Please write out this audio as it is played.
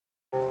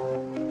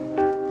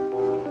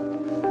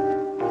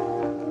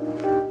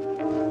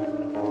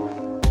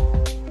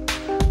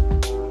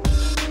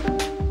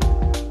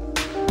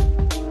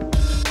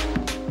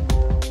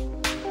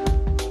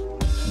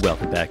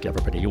back,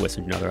 everybody. You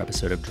listen to another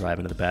episode of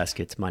Driving to the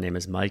Basket. My name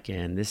is Mike,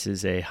 and this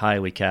is a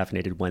highly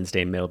caffeinated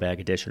Wednesday mailbag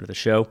edition of the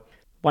show.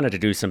 Wanted to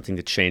do something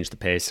to change the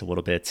pace a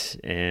little bit,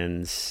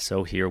 and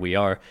so here we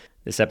are.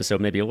 This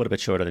episode may be a little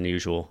bit shorter than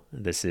usual.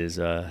 This is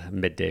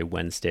midday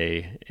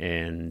Wednesday,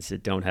 and I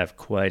don't have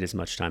quite as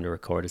much time to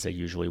record as I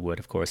usually would.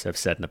 Of course, I've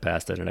said in the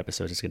past that an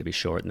episode is going to be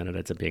short, and then it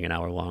ends up being an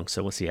hour long,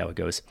 so we'll see how it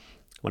goes.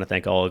 I want to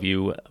thank all of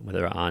you,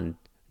 whether on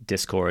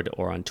Discord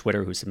or on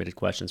Twitter, who submitted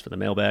questions for the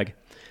mailbag.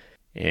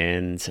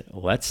 And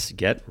let's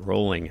get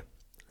rolling.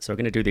 So we're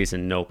going to do these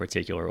in no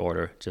particular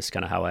order, just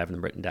kind of how I have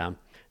them written down.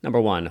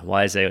 Number one,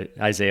 why is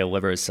Isaiah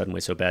Livers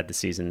suddenly so bad this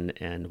season,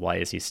 and why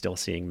is he still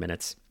seeing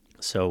minutes?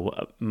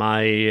 So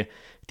my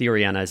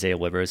theory on Isaiah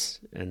Livers,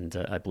 and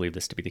I believe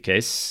this to be the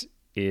case,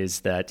 is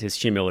that his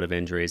cumulative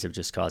injuries have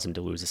just caused him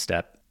to lose a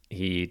step.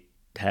 He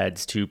had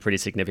two pretty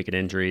significant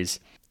injuries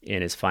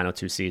in his final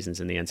two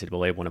seasons in the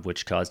NCAA, one of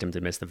which caused him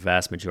to miss the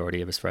vast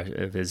majority of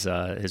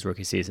his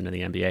rookie season in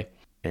the NBA.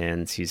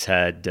 And he's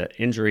had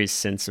injuries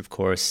since, of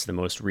course, the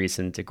most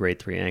recent, a grade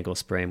 3 ankle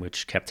sprain,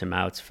 which kept him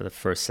out for the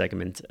first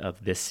segment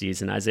of this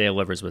season. Isaiah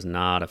Livers was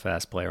not a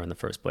fast player in the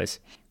first place.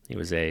 He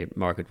was a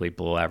markedly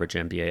below average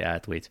NBA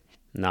athlete,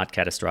 not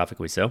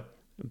catastrophically so,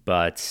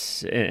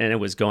 and it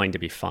was going to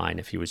be fine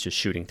if he was just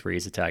shooting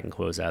threes, attacking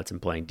closeouts,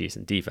 and playing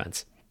decent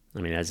defense.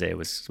 I mean, Isaiah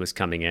was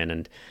coming in,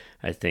 and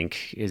I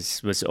think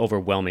was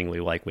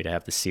overwhelmingly likely to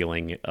have the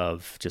ceiling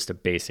of just a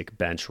basic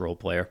bench role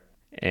player.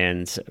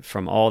 And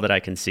from all that I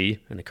can see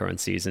in the current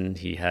season,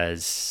 he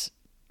has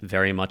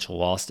very much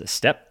lost a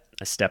step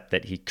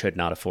that he could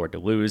not afford to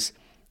lose.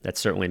 That's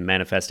certainly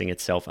manifesting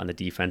itself on the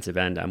defensive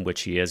end, on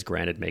which he is,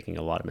 granted, making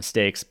a lot of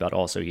mistakes, but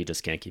also he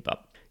just can't keep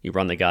up. You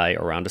run the guy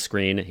around a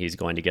screen, he's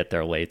going to get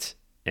there late,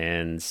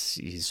 and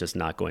he's just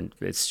not going,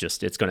 it's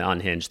going to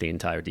unhinge the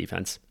entire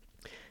defense.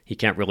 He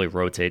can't really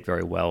rotate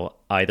very well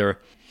either.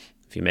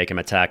 If you make him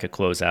attack a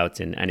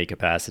closeout in any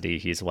capacity,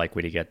 he's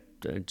likely to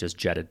get just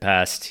jetted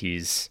past.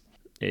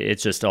 It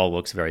just all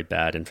looks very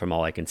bad, and from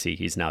all I can see,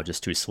 he's now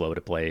just too slow to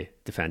play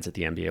defense at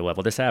the NBA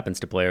level. This happens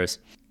to players.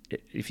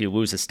 If you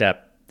lose a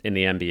step in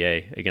the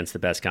NBA against the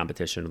best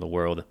competition in the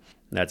world,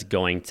 that's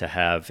going to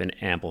have an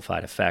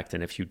amplified effect.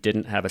 And if you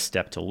didn't have a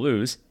step to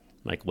lose,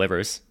 like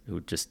Livers,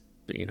 who just,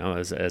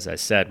 as I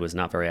said, was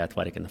not very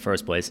athletic in the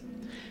first place,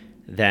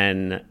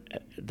 then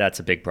that's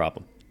a big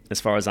problem.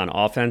 As far as on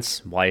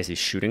offense, why is he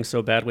shooting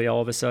so badly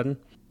all of a sudden?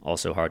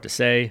 Also hard to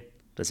say.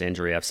 Does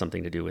injury have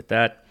something to do with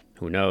that?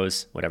 Who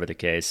knows? Whatever the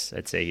case,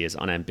 I'd say he has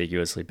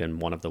unambiguously been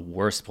one of the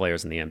worst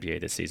players in the NBA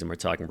this season. We're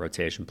talking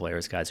rotation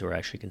players, guys who are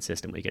actually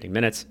consistently getting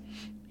minutes.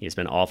 He has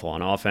been awful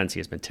on offense.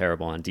 He has been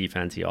terrible on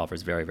defense. He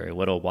offers very, very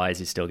little. Why is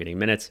he still getting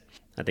minutes?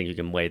 I think you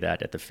can lay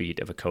that at the feet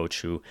of a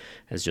coach who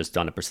has just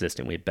done a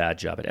persistently bad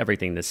job at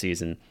everything this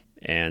season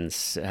and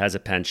has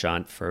a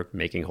penchant for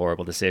making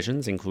horrible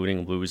decisions,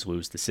 including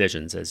lose-lose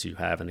decisions, as you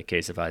have in the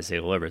case of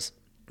Isaiah Livers,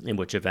 in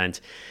which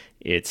event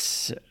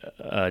it's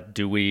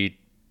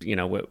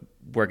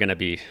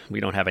we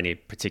don't have any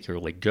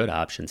particularly good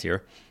options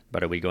here,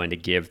 but are we going to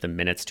give the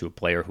minutes to a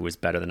player who is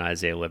better than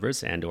Isaiah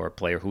Livers and or a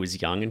player who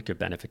is young and could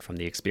benefit from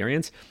the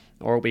experience?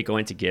 Or are we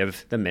going to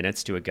give the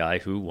minutes to a guy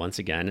who, once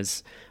again,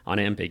 is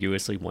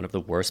unambiguously one of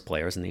the worst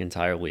players in the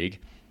entire league,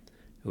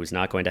 who's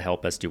not going to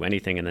help us do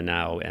anything in the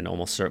now and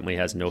almost certainly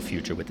has no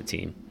future with the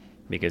team?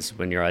 Because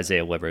when you're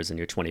Isaiah Livers and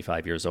you're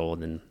 25 years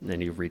old and then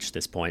you've reached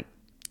this point,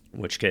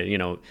 which,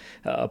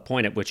 a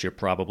point at which you're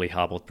probably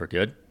hobbled for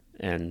good,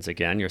 and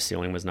again, your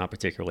ceiling was not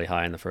particularly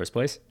high in the first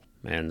place.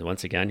 And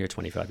once again, you're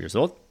 25 years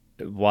old.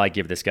 Why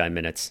give this guy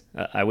minutes?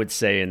 I would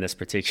say in this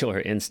particular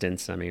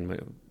instance,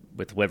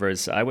 with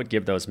Livers, I would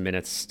give those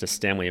minutes to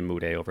Stanley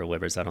Umude over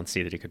Livers. I don't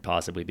see that he could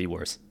possibly be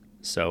worse.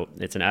 So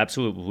it's an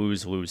absolute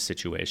lose-lose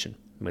situation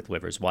with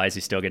Livers. Why is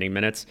he still getting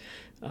minutes?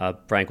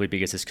 Frankly,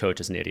 because his coach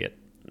is an idiot.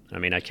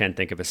 I can't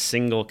think of a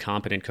single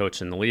competent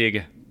coach in the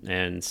league,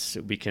 and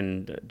we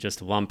can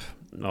just lump,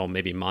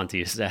 maybe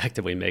Monty is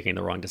actively making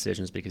the wrong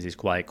decisions because he's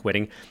quiet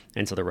quitting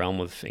into the realm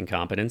of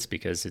incompetence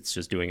because it's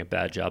just doing a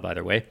bad job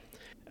either way.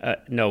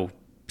 No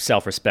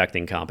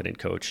self-respecting competent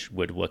coach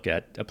would look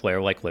at a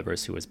player like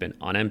Livers, who has been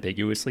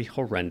unambiguously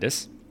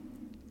horrendous,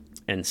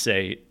 and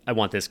say, I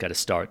want this guy to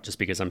start just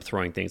because I'm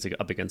throwing things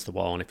up against the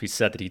wall. And if he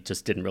said that he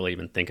just didn't really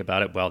even think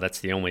about it, well, that's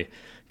the only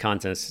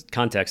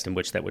context in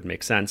which that would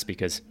make sense,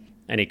 because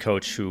any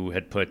coach who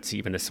had put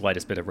even the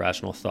slightest bit of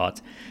rational thought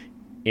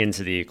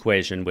into the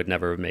equation would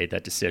never have made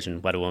that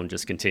decision, let alone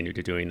just continue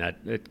doing that,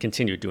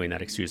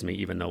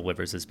 even though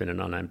Livers has been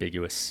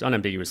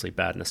unambiguously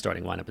bad in the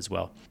starting lineup as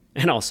well.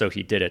 And also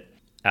he did it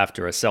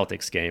after a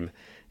Celtics game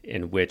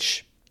in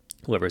which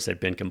Livers had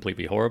been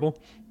completely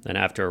horrible, and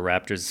after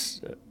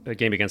a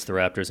game against the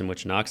Raptors in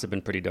which Knox had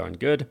been pretty darn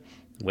good.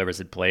 Livers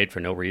had played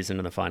for no reason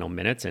in the final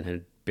minutes and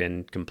had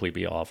been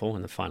completely awful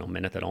in the final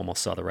minute that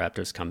almost saw the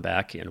Raptors come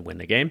back and win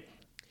the game.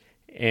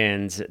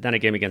 And then a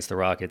game against the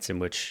Rockets in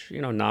which,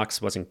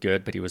 Knox wasn't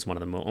good, but he was one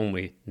of the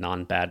only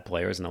non-bad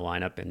players in the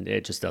lineup, and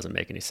it just doesn't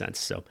make any sense.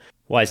 So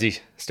why is he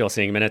still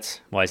seeing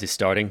minutes? Why is he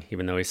starting,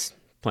 even though he's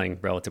playing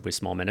relatively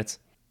small minutes?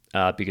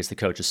 Because the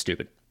coach is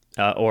stupid.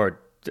 Or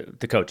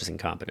the coach is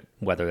incompetent,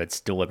 whether it's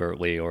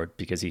deliberately or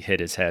because he hit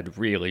his head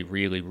really,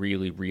 really,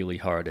 really, really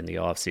hard in the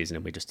offseason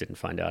and we just didn't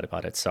find out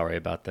about it. Sorry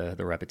about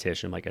the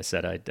repetition. Like I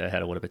said, I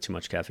had a little bit too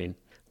much caffeine.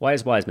 Why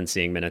is Wiseman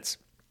seeing minutes?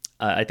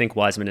 I think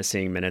Wiseman is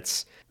seeing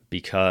minutes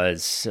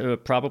because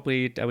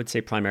probably, I would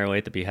say primarily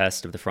at the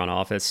behest of the front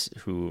office,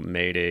 who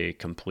made a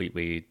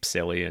completely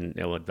silly and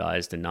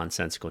ill-advised and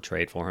nonsensical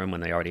trade for him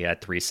when they already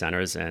had 3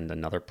 centers and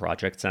another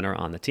project center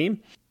on the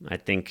team.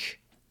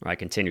 I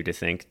continue to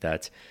think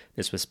that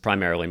this was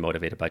primarily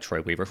motivated by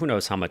Troy Weaver. Who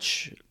knows how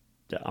much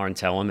Arn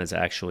Tellem is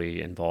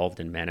actually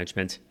involved in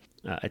management.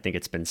 I think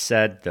it's been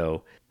said,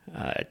 though,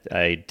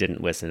 I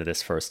didn't listen to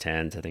this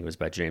firsthand. I think it was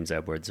by James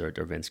Edwards or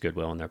Vince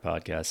Goodwill on their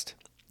podcast.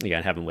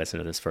 Again, I haven't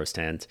listened to this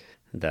firsthand,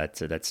 that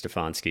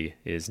Stefanski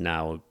is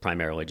now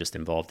primarily just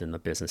involved in the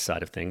business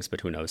side of things,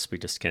 but who knows? We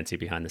just can't see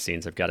behind the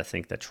scenes. I've got to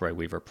think that Troy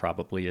Weaver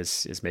probably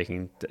is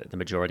making the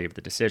majority of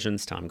the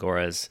decisions. Tom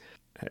Gores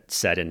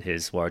said in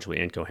his largely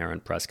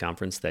incoherent press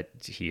conference that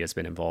he has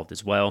been involved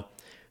as well,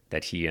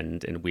 that he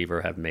and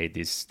Weaver have made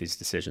these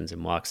decisions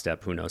in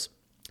lockstep. Who knows?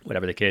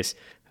 Whatever the case,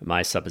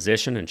 my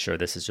supposition, and sure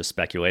this is just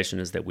speculation,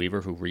 is that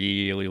Weaver, who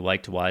really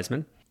liked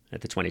Wiseman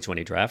at the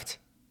 2020 draft,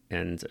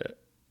 and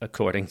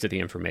according to the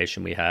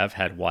information we have,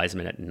 had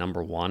Wiseman at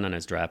number 1 on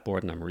his draft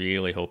board, and I'm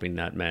really hoping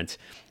that meant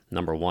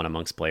number 1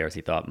 amongst players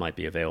he thought might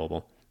be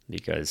available.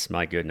 Because,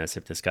 my goodness,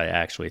 if this guy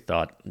actually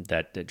thought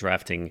that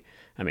drafting,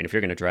 if you're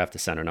going to draft a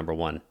center number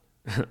 1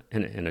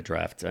 in a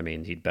draft,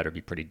 he'd better be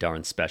pretty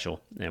darn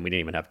special. And we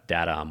didn't even have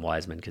data on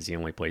Wiseman because he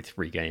only played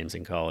 3 games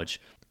in college.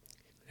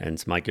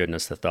 And my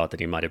goodness, the thought that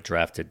he might have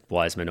drafted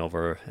Wiseman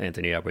over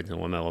Anthony Edwards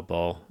and LaMelo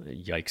Ball,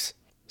 yikes.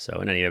 So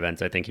in any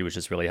event, I think he was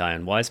just really high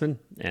on Wiseman,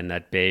 and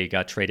that Bey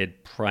got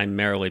traded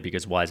primarily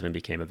because Wiseman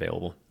became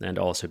available, and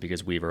also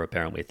because Weaver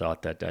apparently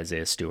thought that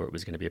Isaiah Stewart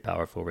was going to be a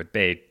power forward.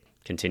 Bey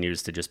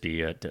continues to just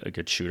be a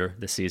good shooter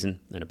this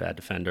season and a bad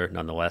defender.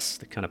 Nonetheless,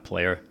 the kind of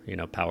player,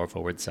 power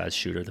forward size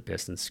shooter the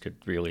Pistons could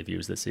really have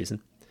used this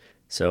season.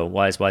 So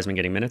why is Wiseman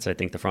getting minutes? I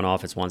think the front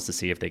office wants to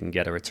see if they can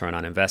get a return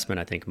on investment.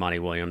 I think Monty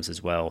Williams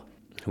as well.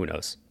 Who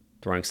knows?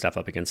 Throwing stuff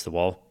up against the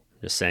wall.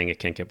 Just saying it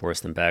can't get worse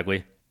than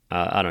Bagley.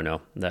 I don't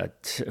know.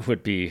 That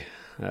would be,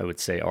 I would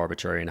say,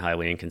 arbitrary and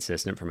highly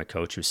inconsistent from a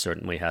coach who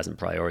certainly hasn't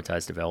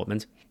prioritized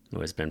development,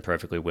 who has been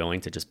perfectly willing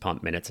to just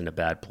pump minutes into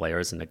bad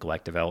players and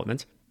neglect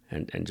development,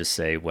 and just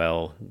say,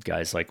 well,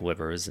 guys like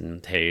Livers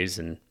and Hayes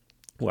and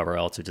whoever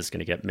else are just going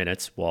to get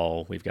minutes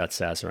while we've got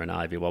Sasser and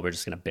Ivy. Well, we're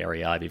just going to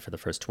bury Ivy for the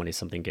first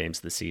 20-something games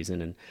of the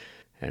season,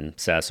 and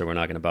Sasser, we're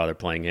not going to bother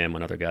playing him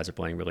when other guys are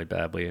playing really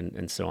badly,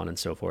 and so on and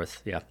so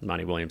forth. Yeah,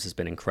 Monty Williams has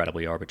been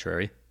incredibly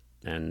arbitrary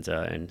and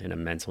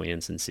immensely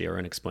insincere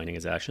in explaining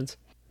his actions.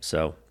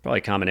 So probably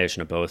a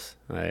combination of both.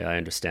 I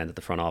understand that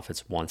the front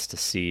office wants to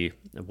see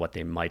what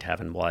they might have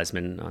in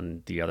Wiseman.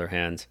 On the other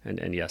hand,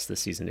 and yes,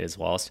 this season is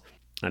lost.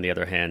 On the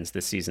other hand,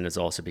 this season has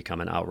also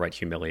become an outright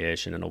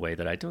humiliation in a way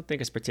that I don't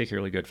think is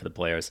particularly good for the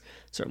players.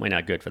 Certainly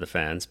not good for the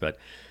fans, but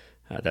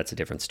that's a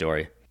different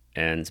story.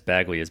 And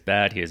Bagley is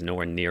bad. He is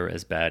nowhere near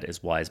as bad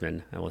as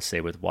Wiseman. I will say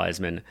with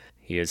Wiseman,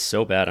 he is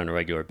so bad on a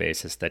regular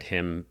basis that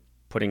him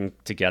putting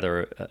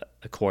together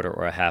a quarter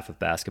or a half of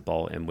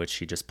basketball in which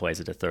he just plays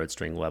at a third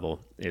string level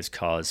is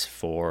cause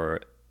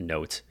for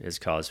note, is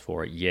cause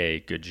for yay,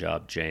 good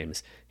job,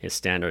 James. His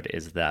standard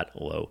is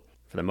that low.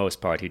 For the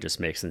most part, he just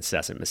makes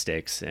incessant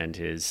mistakes, and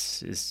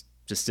his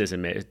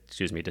decision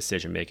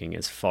making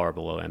is far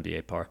below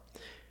NBA par.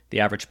 The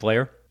average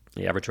player,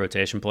 the average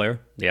rotation player,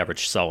 the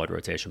average solid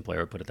rotation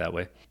player, put it that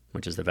way,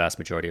 which is the vast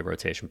majority of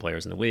rotation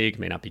players in the league,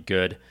 may not be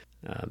good,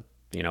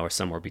 or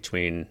somewhere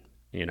between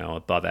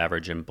above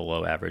average and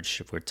below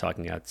average. If we're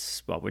talking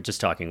we're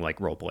just talking like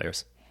role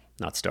players,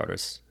 not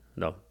starters.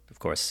 Though, of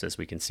course, as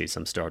we can see,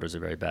 some starters are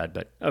very bad.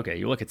 But okay,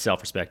 you look at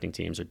self-respecting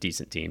teams or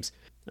decent teams,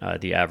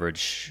 the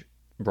average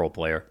role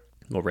player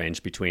will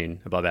range between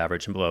above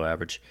average and below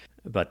average.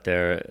 But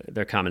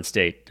their common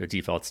state, their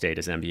default state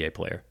is NBA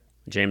player.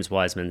 James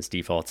Wiseman's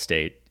default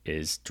state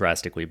is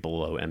drastically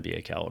below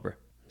NBA caliber.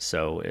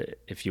 So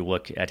if you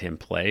look at him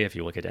play, if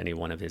you look at any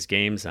one of his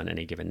games on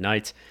any given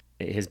night,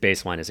 his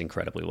baseline is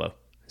incredibly low.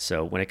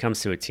 So when it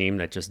comes to a team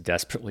that just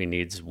desperately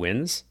needs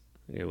wins,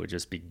 it would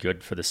just be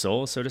good for the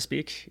soul, so to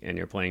speak, and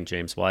you're playing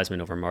James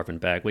Wiseman over Marvin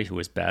Bagley, who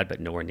is bad but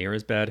nowhere near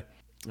as bad,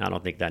 I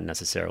don't think that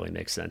necessarily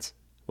makes sense.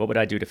 What would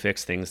I do to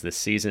fix things this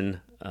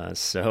season?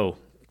 So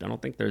I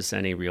don't think there's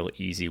any real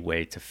easy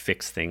way to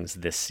fix things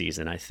this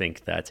season. I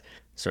think that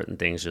certain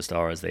things just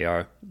are as they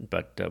are.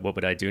 But what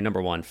would I do?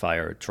 Number one,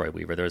 fire Troy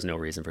Weaver. There's no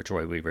reason for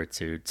Troy Weaver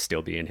to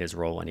still be in his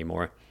role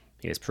anymore.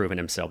 He has proven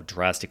himself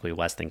drastically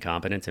less than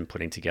competent in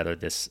putting together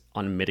this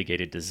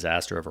unmitigated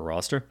disaster of a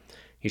roster.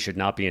 He should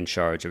not be in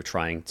charge of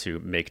trying to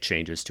make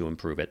changes to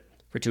improve it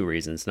for two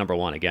reasons. Number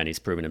one, again, he's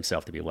proven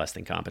himself to be less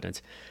than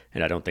competent,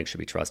 and I don't think should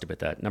be trusted with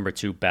that. Number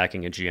two,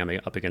 backing a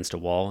GM up against a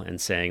wall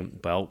and saying,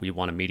 well, we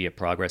want immediate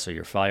progress or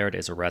you're fired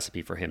is a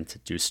recipe for him to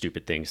do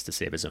stupid things to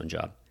save his own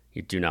job.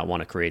 You do not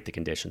want to create the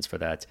conditions for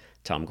that.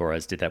 Tom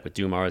Gores did that with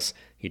Dumars.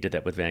 He did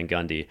that with Van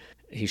Gundy.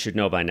 He should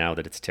know by now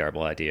that it's a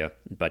terrible idea,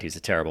 but he's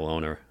a terrible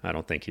owner. I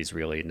don't think he's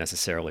really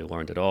necessarily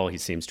learned at all. He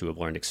seems to have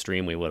learned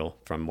extremely little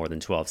from more than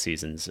 12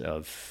 seasons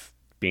of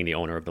being the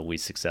owner of the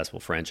least successful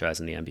franchise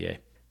in the NBA.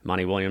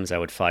 Monty Williams, I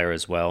would fire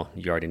as well.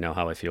 You already know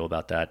how I feel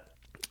about that.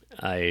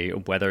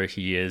 Whether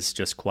he is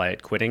just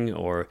quiet quitting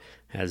or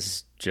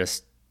has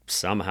just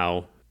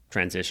somehow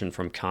transitioned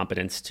from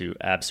competence to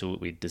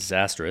absolutely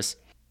disastrous,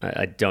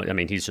 I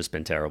mean, he's just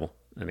been terrible.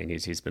 I mean,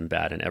 he's been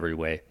bad in every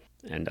way,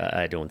 and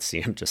I don't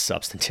see him just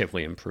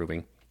substantively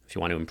improving. If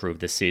you want to improve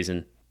this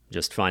season,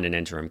 just find an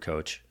interim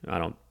coach.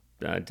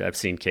 I've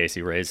seen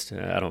Casey raised.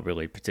 I don't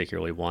really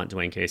particularly want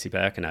Dwayne Casey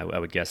back, and I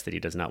would guess that he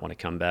does not want to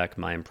come back.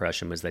 My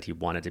impression was that he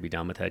wanted to be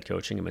done with head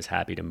coaching and was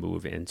happy to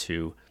move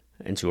into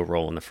a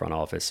role in the front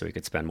office so he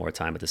could spend more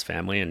time with his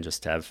family and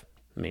just have.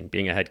 I mean,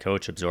 being a head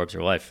coach absorbs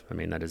your life. I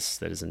mean, that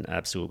is an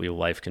absolutely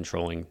life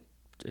controlling.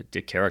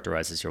 It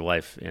characterizes your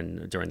life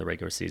during the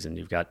regular season.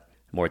 You've got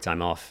more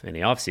time off in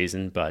the off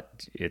season,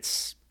 but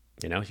it's,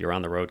 you're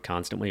on the road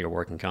constantly, you're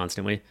working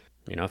constantly.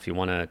 If you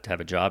want to have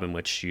a job in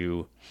which he's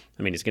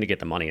going to get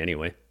the money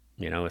anyway.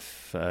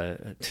 If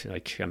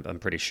I'm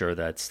pretty sure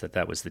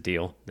that was the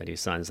deal, that he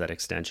signs that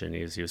extension,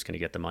 he was going to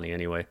get the money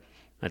anyway.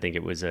 I think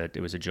it was a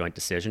joint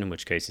decision in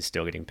which case he's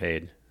still getting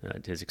paid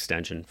his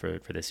extension for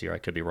this year. I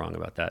could be wrong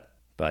about that,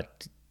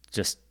 but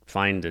just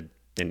find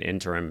an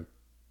interim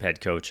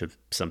head coach of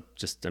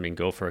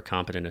go for a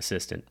competent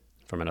assistant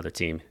from another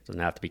team. It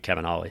doesn't have to be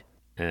Kevin Ollie.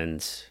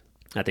 And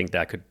I think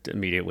that could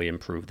immediately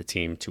improve the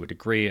team to a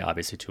degree,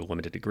 obviously to a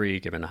limited degree,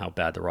 given how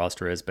bad the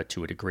roster is, but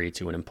to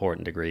an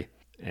important degree.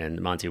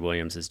 And Monty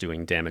Williams is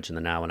doing damage in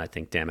the now, and I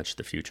think damage to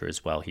the future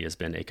as well. He has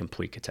been a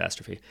complete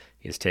catastrophe.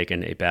 He has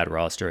taken a bad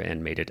roster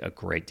and made it a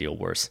great deal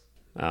worse.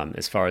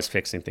 As far as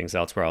fixing things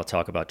elsewhere, I'll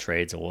talk about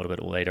trades a little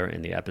bit later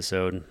in the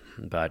episode,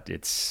 but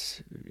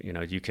it's,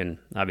 you can,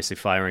 obviously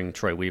firing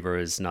Troy Weaver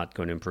is not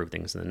going to improve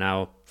things in the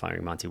now.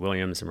 Firing Monty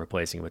Williams and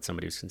replacing him with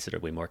somebody who's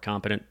considerably more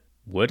competent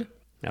would.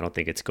 I don't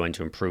think it's going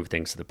to improve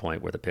things to the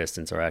point where the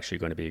Pistons are actually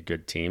going to be a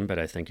good team, but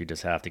I think you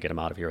just have to get them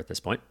out of here at this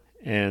point.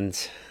 And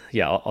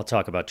yeah, I'll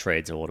talk about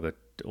trades a little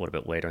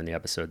bit later in the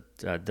episode.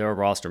 There are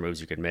roster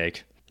moves you could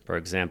make. For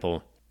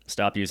example,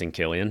 stop using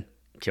Killian.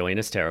 Killian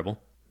is terrible.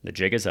 The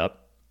jig is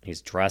up.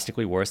 He's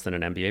drastically worse than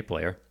an NBA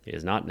player. He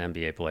is not an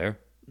NBA player.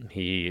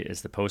 He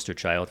is the poster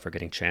child for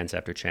getting chance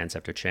after chance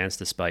after chance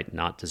despite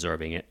not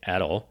deserving it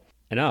at all.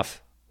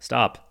 Enough.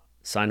 Stop.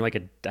 Sign like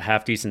a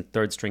half-decent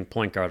third-string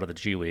point guard of the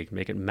G League.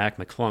 Make it Mac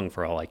McClung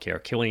for all I care.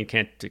 Killian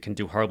can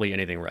do hardly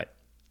anything right.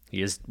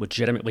 He is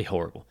legitimately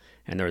horrible,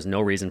 and there is no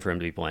reason for him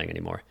to be playing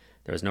anymore.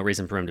 There is no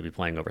reason for him to be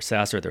playing over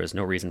Sasser. There is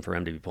no reason for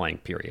him to be playing,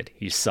 period.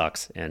 He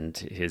sucks, and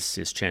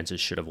his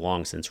chances should have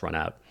long since run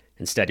out.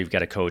 Instead, you've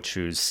got a coach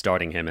who's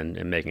starting him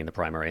and making the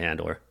primary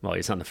handler while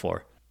he's on the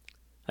floor.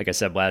 Like I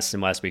said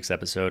in last week's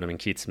episode,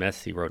 Keith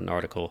Smith, he wrote an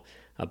article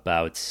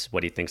about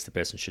what he thinks the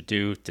Pistons should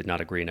do. Did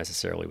not agree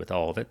necessarily with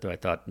all of it, though I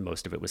thought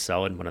most of it was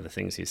solid. One of the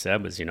things he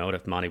said was,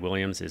 if Monty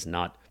Williams is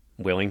not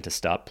willing to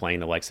stop playing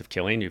the likes of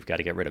Killian, you've got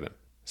to get rid of him.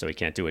 So he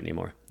can't do it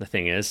anymore. The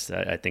thing is,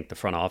 I think the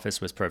front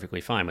office was perfectly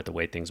fine with the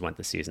way things went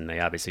this season. They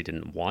obviously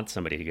didn't want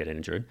somebody to get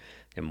injured,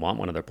 didn't want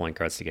one of their point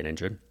guards to get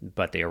injured,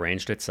 but they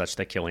arranged it such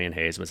that Killian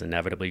Hayes was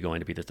inevitably going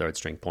to be the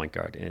third-string point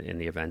guard in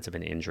the event of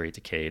an injury to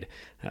Cade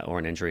or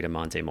an injury to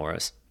Monte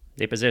Morris.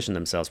 They positioned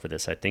themselves for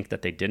this. I think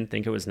that they didn't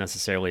think it was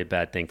necessarily a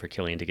bad thing for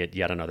Killian to get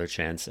yet another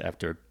chance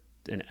after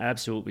an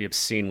absolutely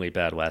obscenely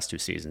bad last 2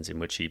 seasons in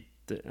which he,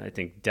 I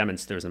think,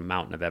 there's a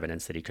mountain of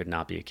evidence that he could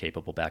not be a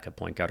capable backup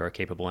point guard or a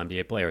capable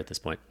NBA player at this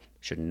point.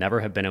 Should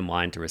never have been in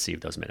line to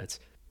receive those minutes.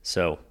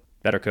 So,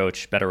 better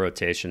coach, better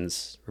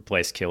rotations,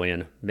 replace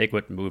Killian, make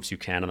what moves you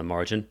can on the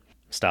margin.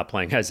 Stop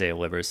playing Isaiah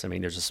Livers.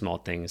 There's just small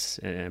things,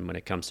 and when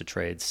it comes to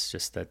trades,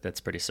 just that's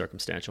pretty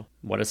circumstantial.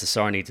 What does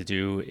Asar need to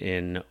do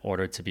in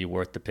order to be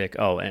worth the pick?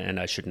 Oh, and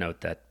I should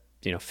note that,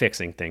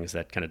 fixing things,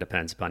 that kind of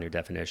depends upon your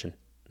definition.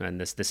 And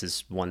this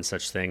is one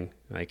such thing,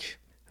 like,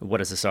 what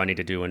does Asar need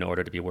to do in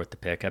order to be worth the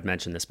pick? I've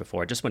mentioned this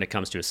before. Just when it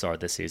comes to Asar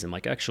this season,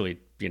 actually,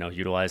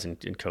 utilize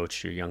and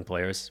coach your young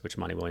players, which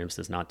Monty Williams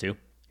does not do.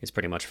 He's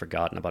pretty much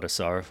forgotten about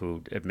Asar,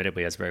 who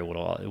admittedly has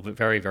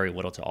very, very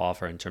little to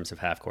offer in terms of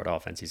half-court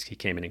offense. He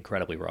came in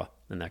incredibly raw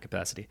in that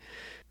capacity.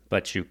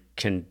 But you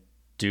can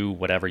do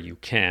whatever you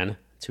can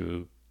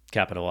to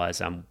capitalize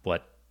on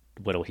what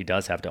little he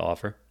does have to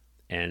offer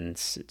and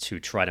to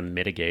try to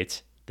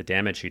mitigate the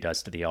damage he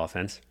does to the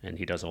offense, and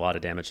he does a lot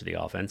of damage to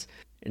the offense.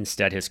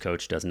 Instead, his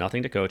coach does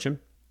nothing to coach him,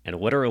 and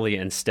literally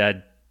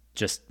instead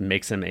just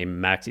makes him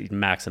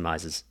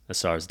maximizes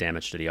Asar's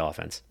damage to the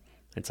offense.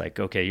 It's like,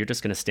 okay, you're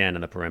just going to stand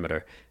on the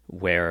perimeter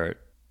where,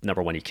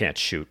 number one, you can't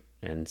shoot,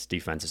 and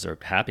defenses are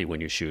happy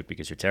when you shoot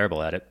because you're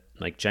terrible at it,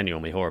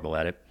 genuinely horrible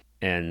at it.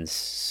 And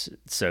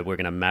so we're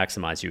going to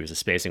maximize you as a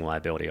spacing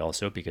liability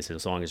also, because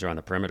as long as you're on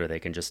the perimeter, they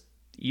can just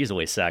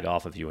easily sag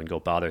off of you and go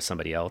bother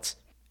somebody else.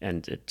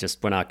 And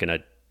we're not going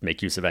to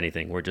make use of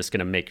anything. We're just going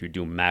to make you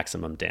do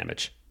maximum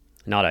damage.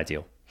 Not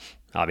ideal.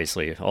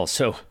 Obviously,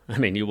 also,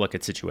 you look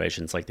at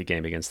situations like the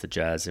game against the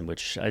Jazz in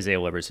which Isaiah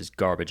Livers is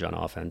garbage on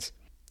offense.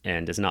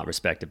 and is not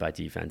respected by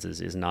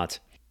defenses, is not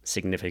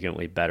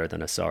significantly better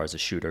than Asar as a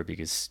shooter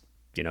because,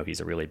 he's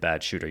a really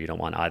bad shooter. You don't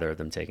want either of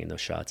them taking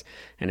those shots.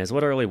 And is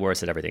literally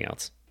worse at everything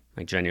else.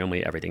 Like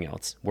genuinely everything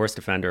else. Worst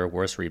defender,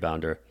 worst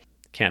rebounder,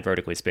 can't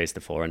vertically space the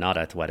floor, not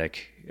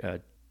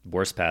athletic,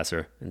 worst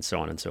passer, and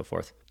so on and so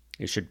forth.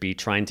 You should be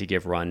trying to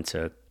give run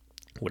to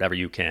whatever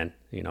you can,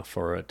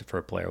 for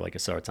a player like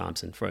Asar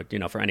Thompson, for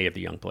any of the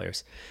young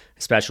players,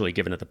 especially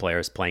given that the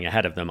players playing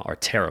ahead of them are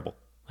terrible,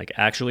 like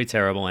actually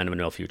terrible, and have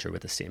no future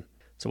with this team.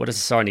 So what does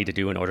Asar need to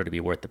do in order to be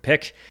worth the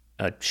pick?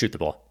 Shoot the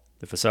ball.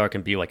 If Asar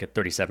can be like a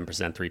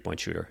 37% three-point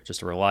shooter,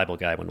 just a reliable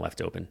guy when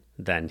left open,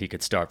 then he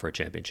could start for a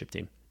championship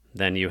team.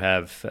 Then you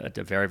have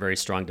a very, very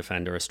strong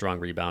defender, a strong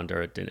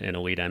rebounder, an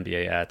elite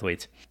NBA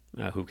athlete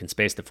who can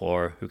space the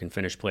floor, who can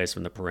finish plays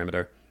from the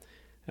perimeter,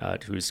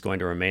 who's going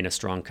to remain a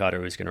strong cutter,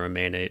 who's going to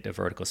remain a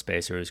vertical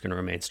spacer, who's going to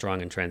remain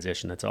strong in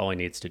transition. That's all he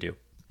needs to do.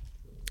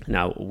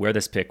 Now, where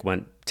this pick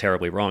went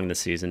terribly wrong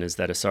this season is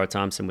that Asar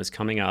Thompson was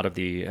coming out of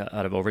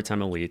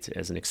Overtime Elite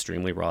as an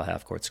extremely raw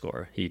half-court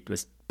scorer. He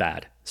was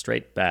bad,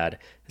 straight bad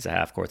as a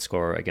half-court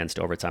scorer against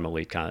Overtime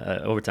Elite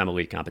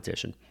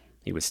competition.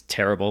 He was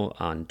terrible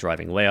on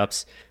driving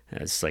layups.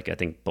 It's I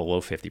think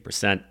below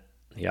 50%.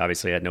 He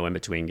obviously had no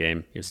in-between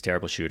game. He was a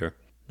terrible shooter.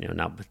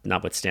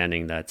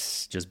 Notwithstanding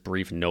that's just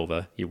brief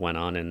nova he went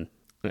on in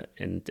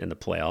the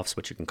playoffs,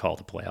 which you can call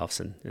the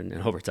playoffs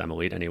in Overtime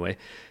Elite anyway,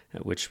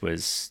 which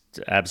was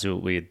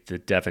absolutely the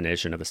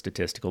definition of a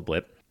statistical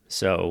blip.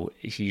 So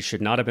he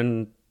should not have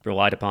been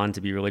relied upon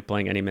to be really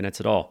playing any minutes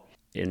at all.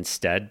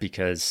 Instead,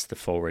 because the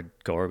forward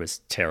core was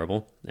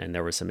terrible and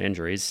there were some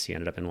injuries, he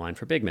ended up in line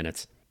for big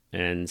minutes.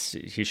 And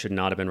he should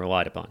not have been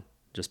relied upon,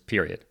 just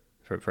period,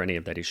 for any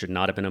of that. He should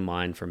not have been in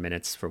line for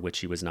minutes for which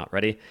he was not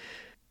ready.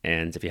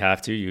 And if you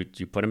have to,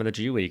 you put him in the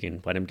G League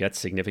and let him get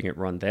significant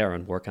run there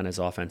and work on his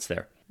offense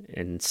there.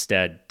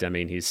 Instead,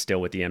 he's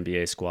still with the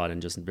NBA squad and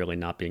just really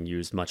not being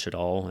used much at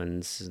all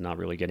and is not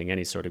really getting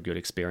any sort of good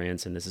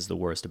experience. And this is the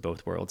worst of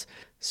both worlds.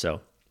 So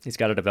he's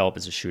got to develop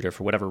as a shooter.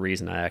 For whatever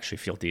reason, I actually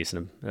feel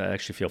decent. I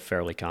actually feel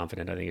fairly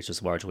confident. I think it's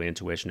just largely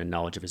intuition and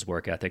knowledge of his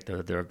work ethic. There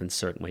have been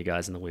certainly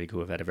guys in the league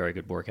who have had a very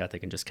good work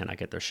ethic and just cannot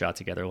get their shot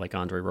together, like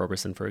Andre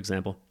Roberson, for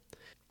example.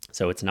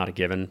 So it's not a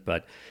given,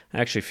 but I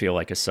actually feel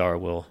like Asar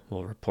will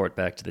report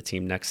back to the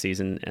team next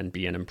season and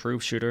be an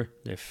improved shooter.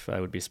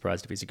 I would be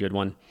surprised if he's a good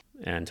one.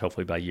 And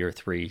hopefully by year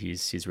 3,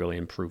 he's really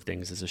improved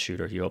things as a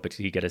shooter. You hope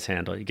he gets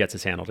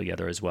his handle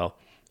together as well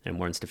and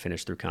learns to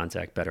finish through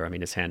contact better.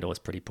 His handle is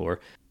pretty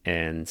poor,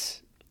 and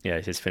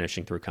his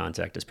finishing through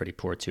contact is pretty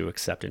poor too,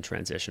 except in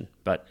transition.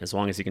 But as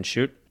long as he can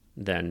shoot,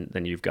 then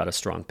you've got a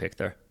strong pick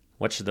there.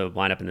 What should the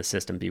lineup in the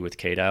system be with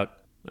Cade out?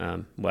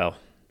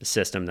 The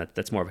system,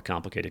 that's more of a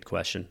complicated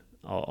question.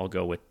 I'll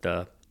go with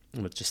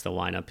just the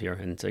lineup here.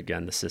 And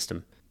again, the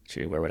system.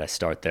 Gee, where would I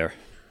start there?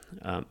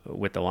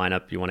 With the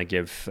lineup, you want to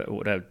give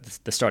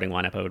the starting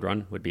lineup I would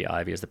run would be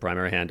Ivy as the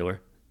primary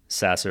handler,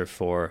 Sasser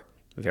for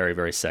very,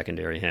 very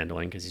secondary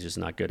handling because he's just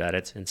not good at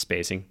it, and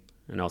spacing,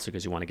 and also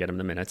because you want to get him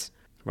the minutes.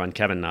 Run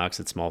Kevin Knox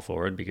at small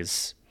forward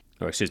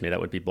that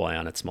would be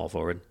Boyan at small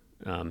forward.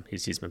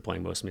 He's been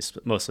playing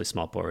mostly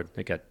small forward.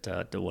 I get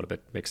a little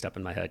bit mixed up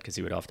in my head because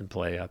he would often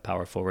play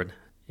power forward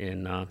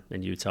in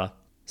Utah.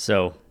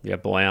 So you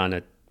have Boyan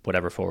at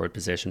whatever forward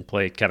position.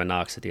 Play Kevin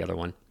Knox at the other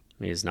one.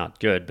 He's not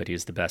good, but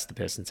he's the best the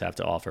Pistons have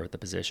to offer at the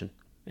position.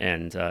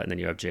 And then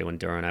you have Jalen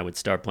Duren. I would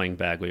start playing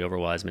Bagley over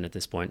Wiseman at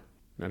this point.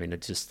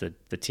 It's just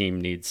the team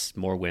needs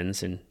more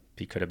wins, and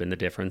he could have been the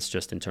difference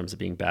just in terms of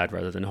being bad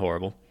rather than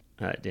horrible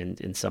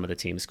in some of the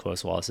team's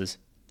close losses.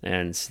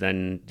 And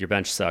then your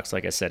bench sucks.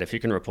 Like I said, if you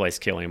can replace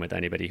Killian with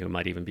anybody who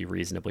might even be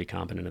reasonably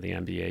competent in the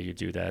NBA, you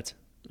do that.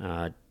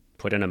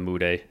 Put in a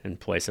Mude in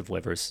place of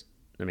Livers.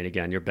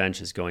 Again, your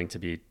bench is going to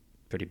be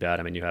pretty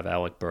bad. You have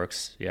Alec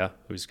Burks,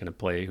 who's going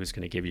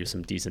to give you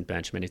some decent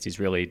bench minutes. He's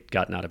really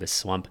gotten out of his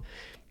slump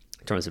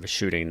in terms of his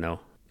shooting, though.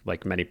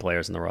 Like many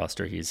players in the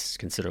roster, he's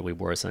considerably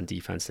worse on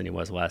defense than he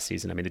was last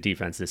season. The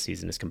defense this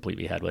season is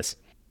completely headless,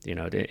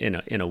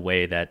 in a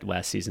way that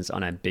last season's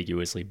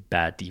unambiguously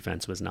bad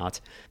defense was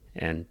not.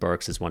 And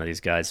Burks is one of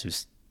these guys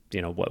who's,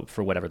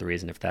 for whatever the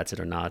reason, if that's it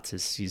or not,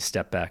 he's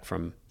stepped back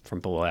from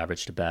below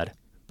average to bad.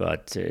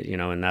 But,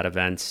 in that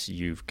event,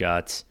 you've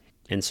got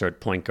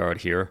insert point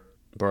guard here,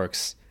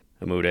 Burks,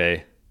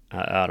 Amude,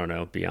 I don't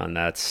know, beyond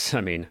that,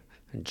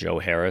 Joe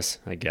Harris,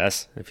 I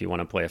guess, if you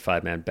want to play a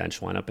 5-man bench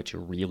lineup, but you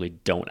really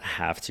don't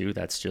have to.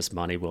 That's just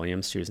Monty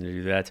Williams choosing to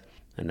do that.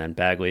 And then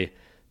Bagley,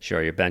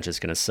 sure, your bench is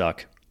going to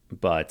suck,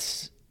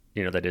 but,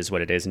 that is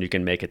what it is, and you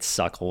can make it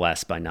suck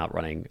less by not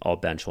running all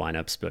bench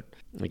lineups. But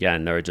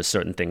again, there are just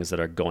certain things that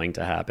are going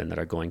to happen, that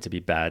are going to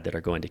be bad, that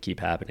are going to keep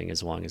happening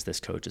as long as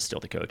this coach is still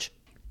the coach.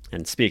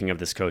 And speaking of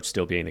this coach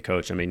still being the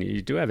coach,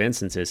 you do have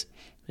instances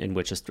in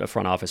which a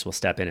front office will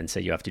step in and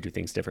say you have to do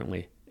things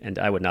differently. And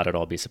I would not at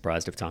all be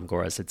surprised if Tom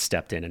Gores had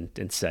stepped in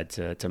and said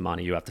to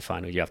Monty, you have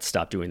to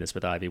stop doing this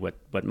with Ivy.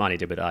 What Monty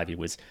did with Ivy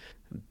was,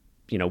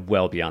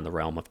 well beyond the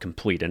realm of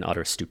complete and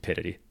utter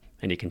stupidity.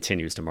 And he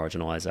continues to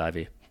marginalize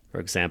Ivy. For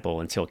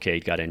example, until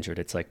Cade got injured,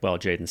 it's like, well,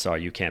 Jaden Sar,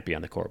 you can't be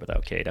on the court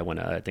without Cade.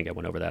 I think I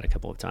went over that a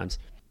couple of times.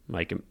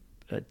 Like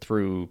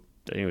through,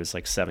 I think it was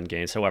like 7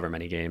 games, however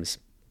many games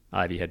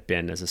Ivy had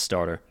been as a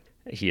starter,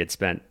 he had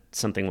spent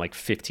something like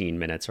 15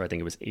 minutes, or I think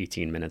it was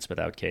 18 minutes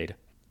without Cade.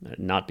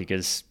 Not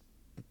because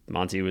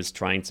Monty was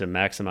trying to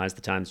maximize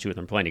the times 2 of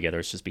them playing together.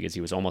 It's just because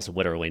he was almost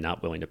literally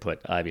not willing to put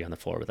Ivy on the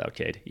floor without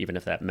Cade, even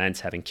if that meant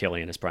having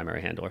Killian as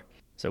primary handler.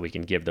 So we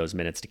can give those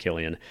minutes to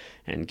Killian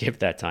and give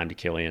that time to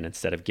Killian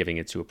instead of giving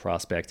it to a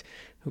prospect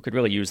who could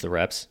really use the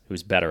reps,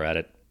 who's better at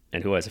it,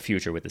 and who has a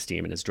future with this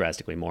team and is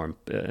drastically more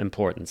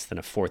importance than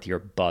a fourth-year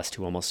bust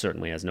who almost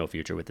certainly has no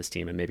future with this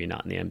team and maybe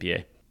not in the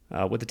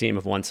NBA. Would the team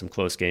have won some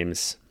close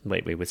games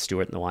lately with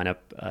Stewart in the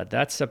lineup?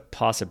 That's a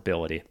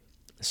possibility.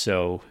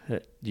 So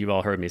you've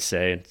all heard me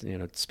say,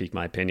 speak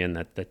my opinion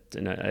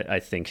and I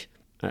think,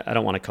 I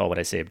don't want to call what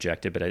I say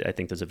objective, but I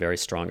think there's a very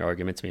strong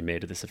argument to be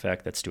made to this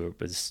effect that Stewart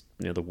was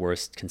the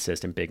worst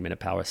consistent big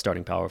minute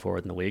starting power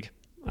forward in the league.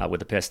 Would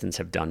the Pistons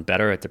have done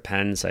better? It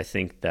depends. I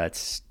think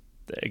that's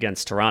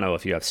against Toronto,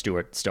 if you have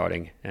Stewart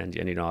starting and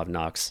you don't have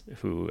Knox,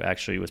 who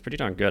actually was pretty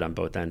darn good on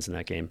both ends in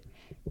that game.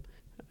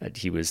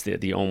 He was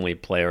the only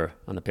player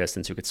on the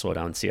Pistons who could slow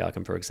down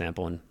Siakam, for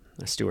example, and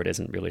Stewart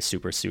isn't really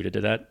super suited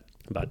to that.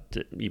 But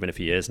even if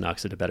he is,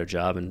 Knox did a better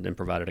job and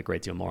provided a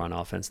great deal more on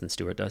offense than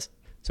Stewart does.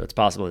 So it's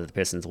possible that the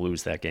Pistons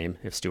lose that game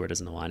if Stewart is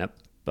in the lineup.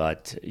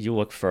 But you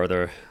look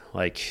further,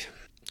 like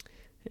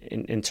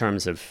in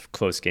terms of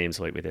close games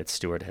lately that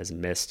Stewart has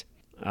missed.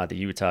 The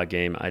Utah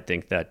game, I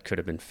think that could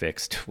have been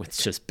fixed with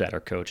just better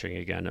coaching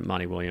again.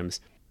 Monty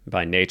Williams,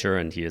 by nature,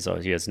 and he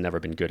has never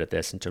been good at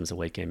this in terms of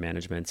late game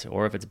management,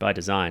 or if it's by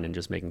design and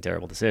just making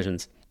terrible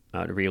decisions,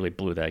 really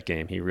blew that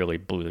game. He really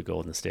blew the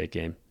Golden State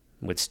game.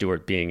 With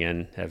Stewart being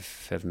in,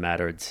 have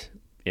mattered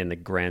in the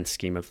grand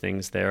scheme of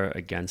things there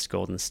against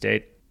Golden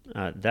State.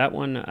 That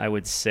one, I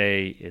would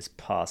say, is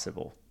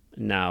possible.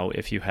 Now,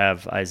 if you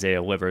have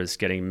Isaiah Livers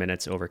getting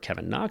minutes over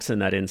Kevin Knox in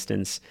that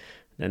instance,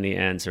 then the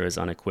answer is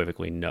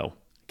unequivocally no.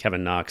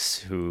 Kevin Knox,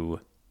 who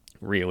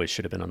really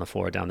should have been on the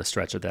floor down the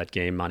stretch of that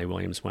game, Monty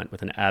Williams went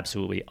with an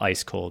absolutely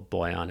ice-cold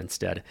Bojan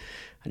instead.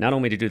 And not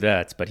only to do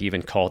that, but he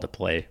even called a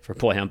play for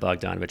Bojan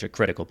Bogdanovic, a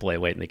critical play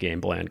late in the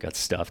game. Bojan got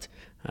stuffed.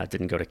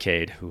 Didn't go to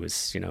Cade, who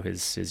was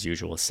his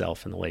usual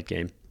self in the late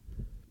game.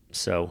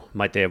 So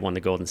might they have won the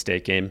Golden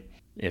State game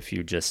if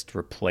you just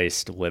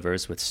replaced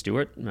Livers with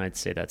Stewart? I'd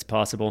say that's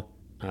possible.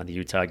 The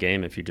Utah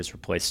game, if you just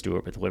replace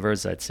Stewart with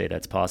Livers, I'd say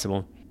that's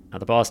possible.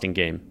 The Boston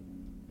game,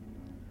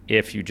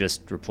 if you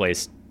just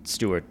replace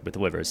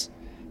Livers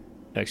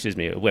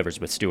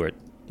with Stewart,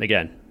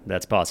 again,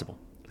 that's possible.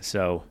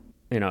 So,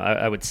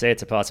 I would say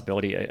it's a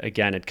possibility.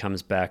 Again, it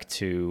comes back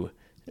to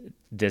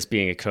this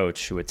being a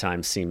coach who at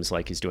times seems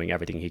like he's doing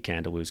everything he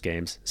can to lose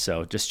games.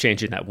 So just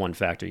changing that one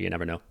factor, you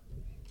never know.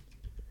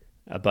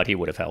 But he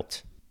would have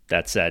helped.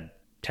 That said,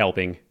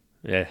 helping,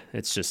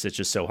 it's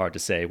just so hard to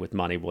say with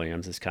Monty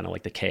Williams. It's kind of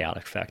like the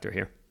chaotic factor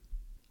here.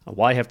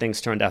 Why have things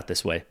turned out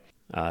this way?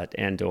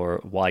 And or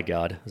why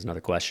God is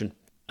another question.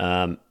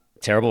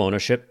 Terrible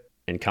ownership,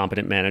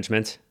 incompetent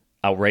management,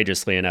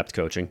 outrageously inept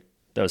coaching.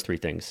 Those 3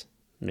 things.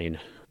 I mean,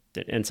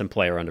 and some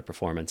player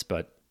underperformance,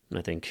 but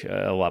I think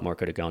a lot more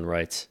could have gone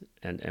right.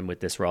 And with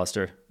this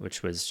roster,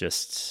 which was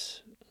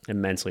just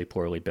immensely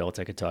poorly built,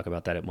 I could talk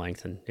about that at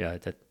length. And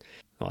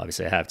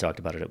obviously I have talked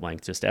about it at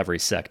length. Just every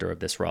sector of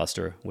this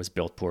roster was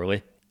built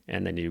poorly.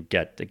 And then you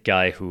get the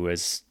guy who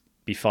has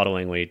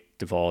befuddlingly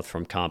devolved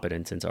from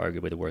competent into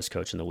arguably the worst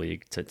coach in the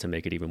league to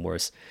make it even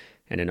worse.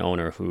 And an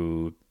owner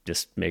who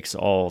just makes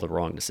all the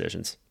wrong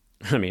decisions.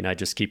 I mean, I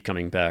just keep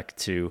coming back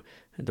to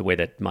the way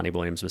that Monty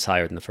Williams was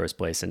hired in the first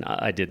place. And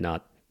I did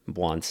not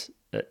want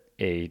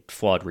a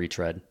flawed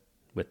retread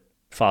with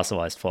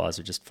fossilized flaws,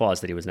 or just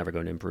flaws that he was never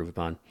going to improve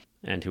upon,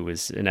 and who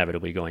was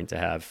inevitably going to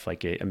have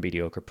like a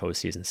mediocre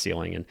postseason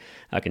ceiling. And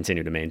I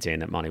continue to maintain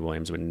that Monty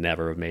Williams would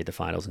never have made the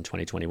finals in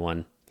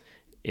 2021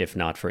 if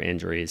not for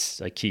injuries,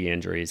 like key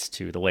injuries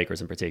to the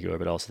Lakers in particular,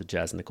 but also the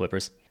Jazz and the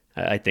Clippers.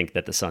 I think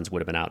that the Suns would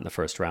have been out in the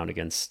first round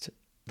against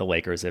the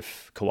Lakers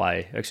if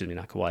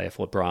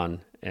LeBron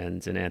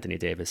and Anthony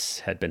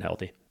Davis had been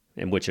healthy.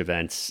 In which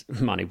events,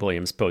 Monty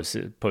Williams'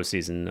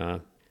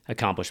 postseason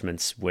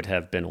accomplishments would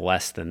have been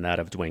less than that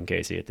of Dwayne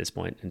Casey at this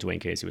point, and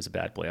Dwayne Casey was a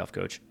bad playoff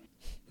coach.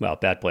 Well,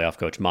 bad playoff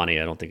coach. Monty,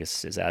 I don't think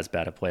is as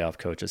bad a playoff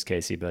coach as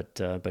Casey, but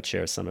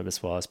shares some of his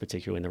flaws,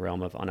 particularly in the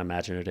realm of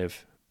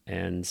unimaginative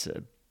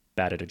and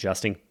bad at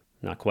adjusting.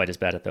 Not quite as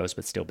bad at those,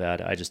 but still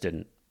bad. I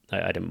didn't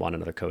want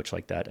another coach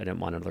like that. I didn't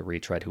want another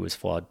retread who was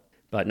flawed.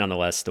 But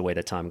nonetheless, the way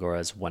that Tom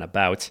Gores went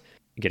about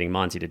getting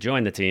Monty to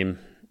join the team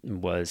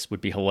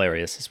would be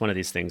hilarious. It's one of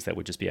these things that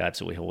would just be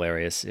absolutely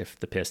hilarious if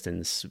the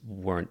Pistons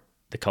weren't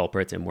the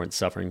culprit and weren't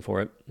suffering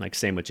for it. Like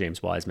same with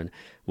James Wiseman.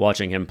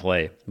 Watching him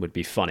play would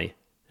be funny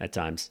at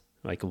times,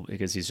 like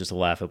because he's just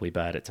laughably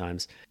bad at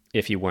times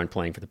if he weren't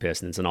playing for the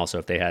Pistons, and also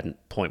if they hadn't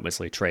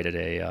pointlessly traded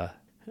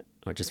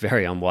or just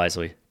very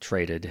unwisely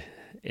traded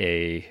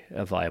a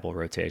viable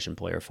rotation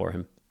player for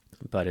him.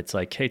 But it's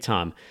like, hey,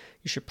 Tom,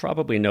 you should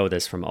probably know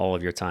this from all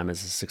of your time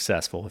as a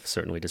successful,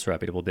 certainly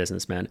disreputable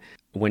businessman.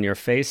 When you're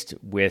faced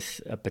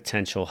with a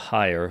potential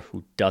hire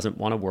who doesn't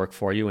want to work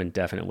for you and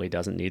definitely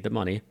doesn't need the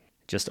money,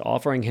 just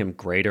offering him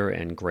greater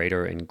and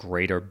greater and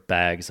greater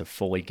bags of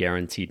fully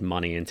guaranteed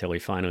money until he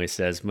finally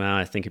says, well,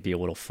 I think it'd be a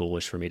little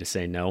foolish for me to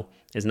say no,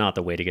 is not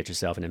the way to get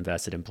yourself an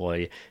invested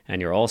employee.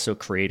 And you're also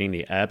creating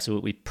the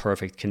absolutely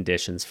perfect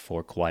conditions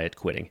for quiet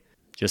quitting.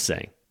 Just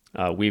saying.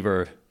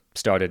 Weaver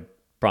started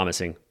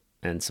promising,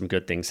 and some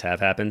good things have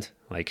happened,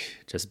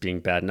 like just being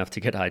bad enough to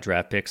get high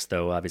draft picks,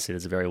 though obviously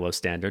there's a very low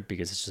standard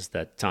because it's just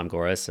that Tom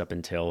Gores, up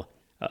until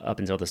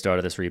the start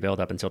of this rebuild,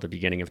 up until the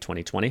beginning of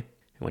 2020,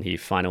 when he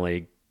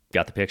finally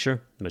got the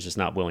picture, was just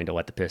not willing to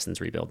let the Pistons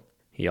rebuild.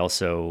 He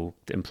also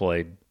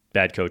employed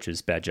bad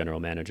coaches, bad general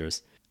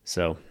managers.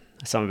 So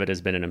some of it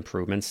has been an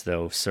improvements,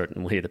 though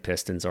certainly the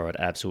Pistons are at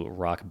absolute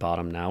rock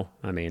bottom now.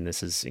 I mean,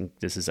 this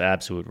is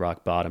absolute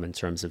rock bottom in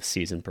terms of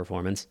season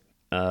performance.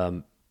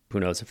 Who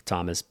knows if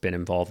Tom has been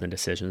involved in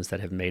decisions that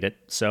have made it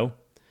so.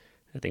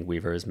 I think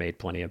Weaver has made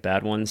plenty of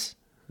bad ones,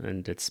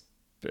 and it's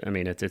kind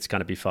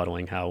of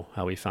befuddling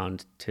how he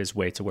found his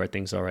way to where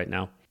things are right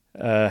now.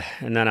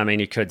 And then,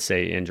 you could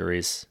say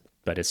injuries,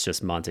 but it's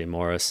just Monte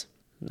Morris.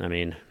 I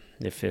mean,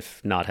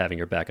 if not having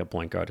your backup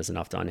point guard is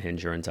enough to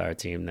unhinge your entire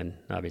team, then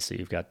obviously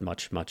you've got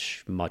much,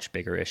 much, much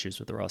bigger issues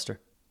with the roster.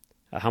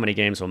 How many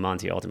games will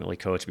Monte ultimately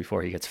coach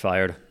before he gets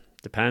fired?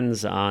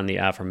 Depends on the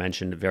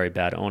aforementioned very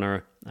bad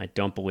owner. I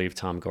don't believe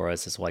Tom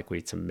Gores is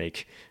likely to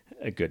make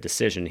a good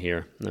decision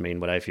here. I mean,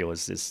 what I feel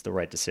is the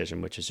right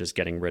decision, which is just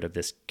getting rid of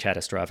this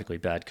catastrophically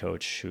bad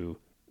coach who,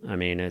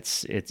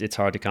 it's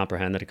hard to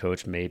comprehend that a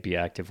coach may be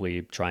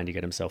actively trying to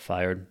get himself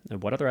fired.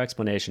 And what other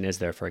explanation is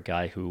there for a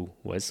guy who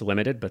was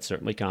limited but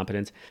certainly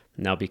competent,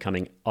 now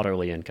becoming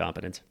utterly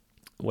incompetent?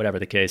 Whatever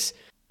the case,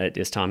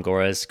 is Tom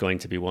Gores going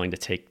to be willing to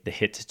take the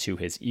hit to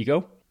his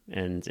ego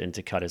and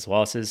to cut his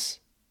losses?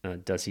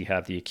 Does he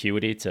have the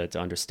acuity to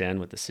understand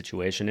what the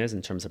situation is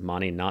in terms of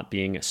Monty not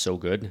being so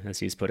good, as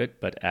he's put it,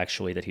 but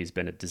actually that he's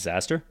been a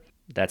disaster?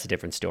 That's a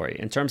different story.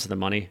 In terms of the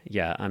money,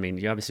 yeah,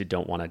 you obviously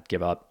don't want to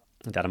give up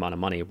that amount of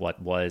money, what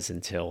was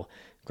until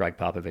Greg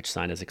Popovich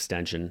signed his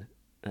extension,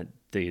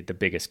 the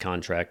biggest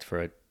contract for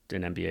an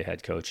NBA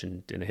head coach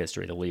in the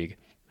history of the league,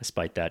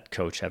 despite that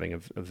coach having a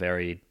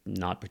very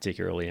not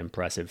particularly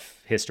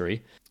impressive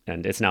history.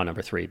 And it's now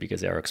number 3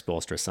 because Eric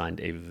Spoelstra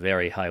signed a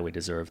very highly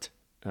deserved,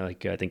 I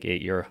think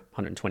 8-year,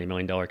 $120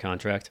 million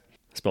contract.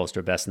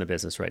 Spoelstra best in the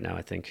business right now,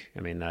 I think.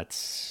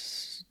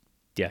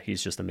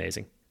 He's just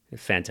amazing. A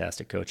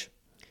fantastic coach.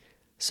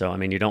 So,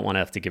 you don't want to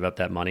have to give up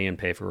that money and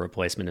pay for a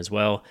replacement as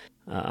well.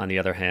 On the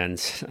other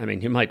hand,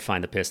 you might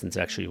find the Pistons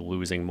actually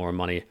losing more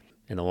money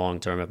in the long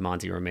term if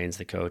Monty remains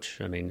the coach.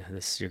 You're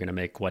going to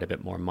make quite a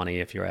bit more money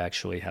if you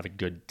actually have a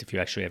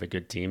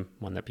good team,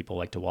 one that people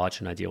like to watch,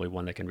 and ideally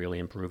one that can really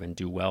improve and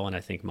do well. And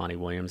I think Monty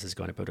Williams is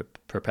going to put a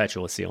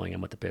perpetual ceiling on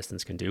what the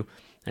Pistons can do.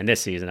 And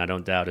this season, I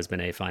don't doubt, has been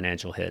a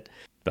financial hit.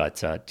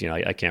 But,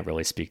 I can't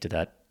really speak to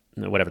that.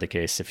 Whatever the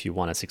case, if you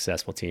want a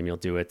successful team, you'll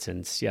do it.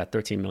 And yeah,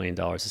 $13 million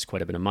is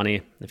quite a bit of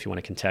money. If you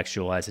want to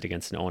contextualize it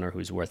against an owner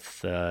who's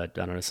worth,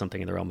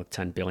 something in the realm of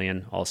 $10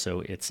 billion. Also,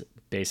 it's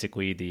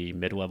basically the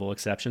mid-level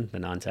exception, the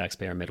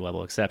non-taxpayer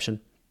mid-level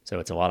exception. So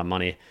it's a lot of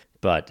money,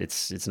 but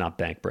it's not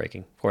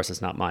bank-breaking. Of course,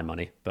 it's not my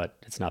money, but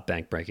it's not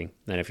bank-breaking.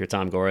 And if you're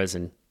Tom Gores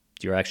and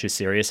you're actually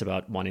serious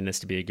about wanting this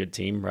to be a good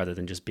team rather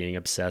than just being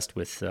obsessed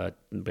with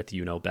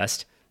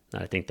best,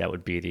 I think that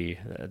would be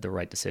the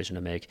right decision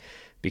to make,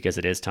 because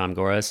it is Tom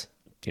Gores.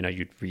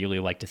 You'd really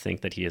like to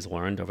think that he has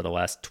learned over the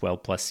last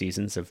 12 plus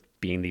seasons of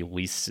being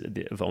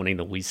of owning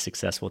the least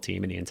successful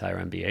team in the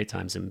entire NBA,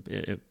 times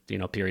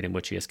period in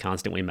which he has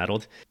constantly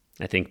meddled.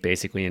 I think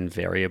basically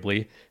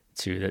invariably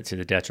to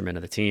the detriment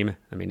of the team.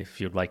 If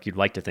you'd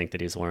like to think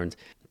that he's learned,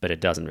 but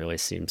it doesn't really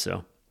seem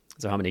so.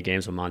 So how many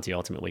games will Monty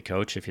ultimately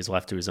coach if he's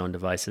left to his own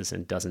devices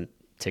and doesn't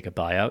take a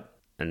buyout?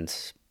 And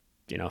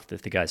if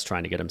the guy's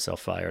trying to get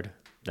himself fired,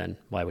 then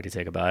why would he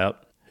take a buyout?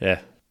 Yeah.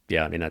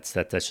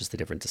 That's just a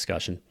different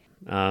discussion.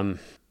 I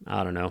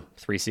don't know,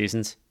 3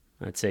 seasons,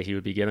 I'd say he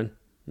would be given,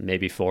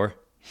 maybe 4,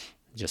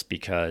 just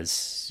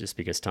because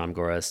Tom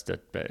Gores,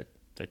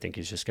 I think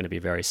he's just going to be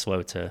very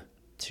slow to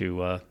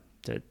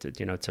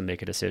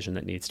make a decision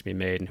that needs to be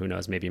made. And who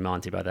knows, maybe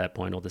Monty by that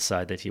point will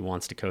decide that he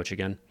wants to coach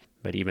again.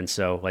 But even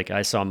so,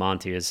 I saw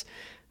Monty as,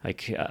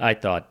 I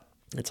thought,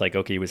 it's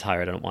okay, he was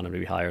hired. I don't want him to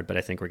be hired, but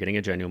I think we're getting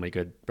a genuinely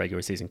good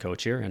regular season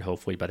coach here. And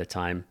hopefully by the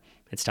time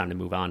it's time to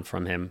move on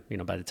from him,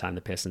 by the time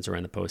the Pistons are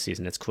in the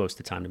postseason, it's close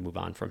to time to move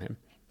on from him,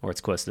 or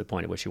it's close to the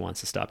point at which he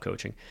wants to stop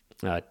coaching.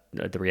 The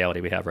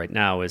reality we have right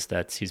now is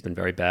that he's been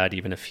very bad.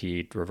 Even if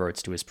he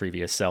reverts to his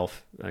previous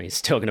self, he's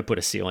still going to put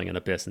a ceiling on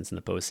the Pistons in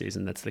the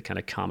postseason. That's the kind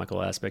of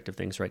comical aspect of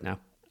things right now.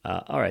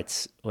 All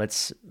right,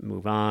 let's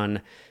move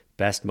on.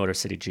 Best Motor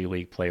City G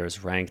League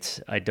players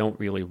ranked. I don't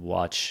really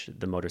watch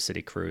the Motor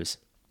City Cruise,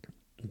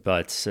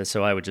 but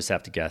so I would just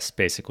have to guess.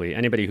 Basically,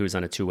 anybody who's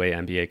on a 2-way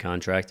NBA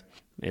contract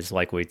is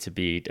likely to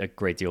be a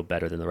great deal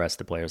better than the rest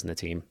of the players in the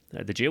team.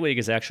 The G League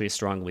is actually a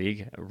strong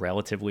league,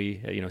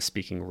 relatively,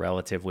 speaking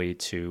relatively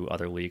to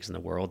other leagues in the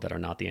world that are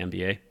not the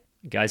NBA.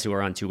 Guys who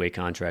are on two-way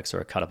contracts are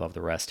a cut above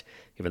the rest,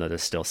 even though they're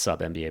still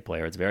sub-NBA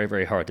player. It's very,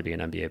 very hard to be an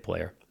NBA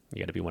player. You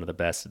got to be one of the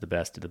best of the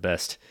best of the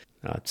best.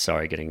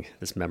 Sorry, getting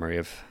this memory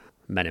of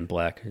Men in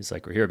Black. It's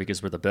like, we're here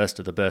because we're the best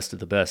of the best of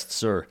the best,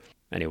 sir.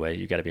 Anyway,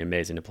 you got to be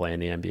amazing to play in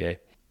the NBA.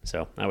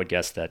 So I would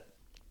guess that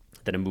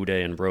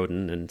Amude and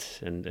Roden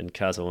and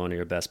Casaloni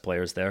are best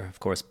players there. Of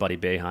course, Buddy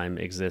Boeheim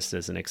exists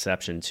as an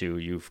exception to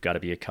you've got to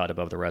be a cut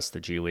above the rest of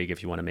the G League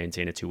if you want to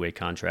maintain a two-way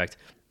contract.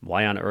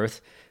 Why on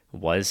earth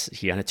was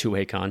he on a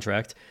two-way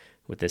contract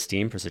with this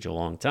team for such a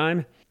long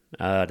time?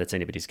 That's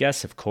anybody's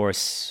guess. Of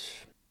course,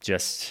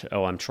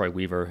 I'm Troy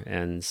Weaver,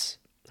 and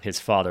his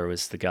father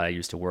was the guy I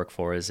used to work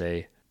for, is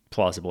a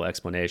plausible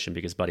explanation,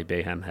 because Buddy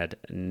Boeheim had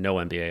no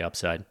NBA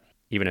upside.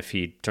 Even if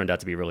he turned out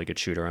to be a really good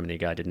shooter, the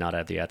guy did not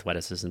have the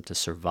athleticism to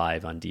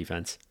survive on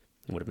defense.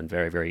 It would have been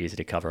very, very easy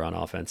to cover on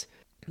offense.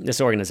 This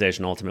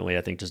organization ultimately,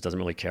 I think, just doesn't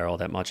really care all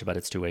that much about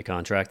its two-way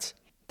contracts.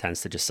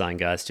 Tends to just sign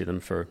guys to them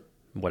for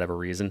whatever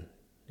reason,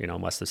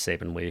 unless there's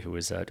Saban Lee, who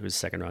was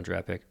second-round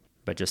draft pick,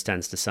 but just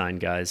tends to sign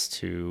guys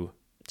to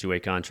two-way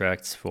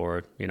contracts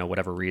for,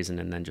 whatever reason,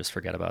 and then just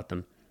forget about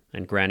them.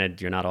 And granted,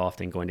 you're not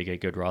often going to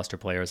get good roster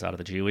players out of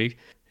the G League.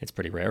 It's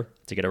pretty rare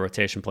to get a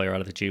rotation player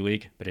out of the G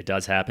League, but it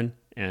does happen.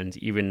 And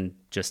even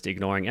just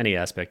ignoring any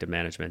aspect of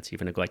management,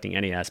 even neglecting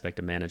any aspect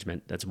of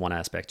management, that's one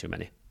aspect too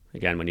many.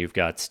 Again, when you've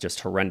got just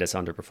horrendous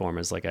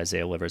underperformers like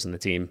Isaiah Livers in the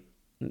team,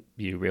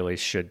 you really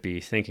should be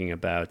thinking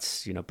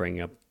about,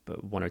 bringing up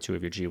one or two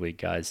of your G League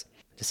guys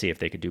to see if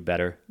they could do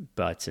better.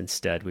 But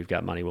instead, we've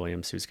got Monty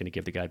Williams, who's going to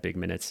give the guy big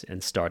minutes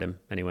and start him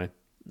anyway.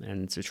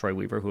 And to Troy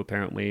Weaver, who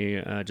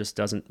apparently just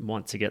doesn't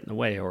want to get in the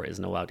way or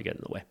isn't allowed to get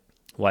in the way.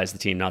 Why is the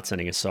team not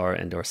sending Asar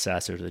and or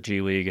Sasser to the G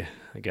League?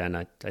 Again,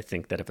 I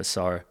think that if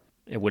Asar,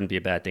 it wouldn't be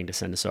a bad thing to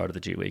send Asar to the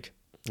G League.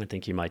 I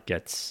think he might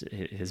get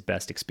his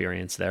best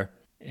experience there.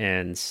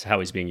 And how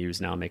he's being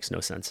used now makes no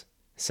sense.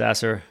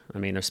 Sasser,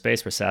 there's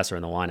space for Sasser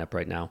in the lineup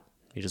right now.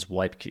 You just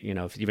wipe,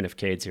 even if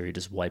Cade's here, you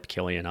just wipe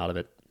Killian out of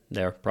it.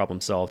 There,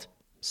 problem solved.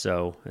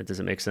 So does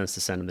it make sense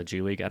to send him to the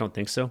G League? I don't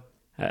think so.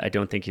 I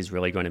don't think he's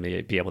really going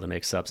to be able to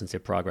make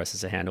substantive progress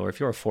as a handler. If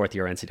you're a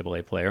fourth-year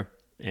NCAA player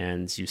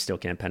and you still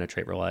can't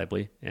penetrate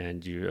reliably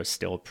and you're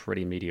still a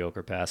pretty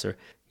mediocre passer,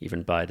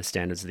 even by the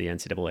standards of the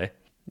NCAA,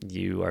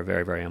 you are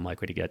very, very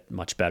unlikely to get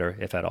much better,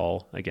 if at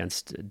all,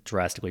 against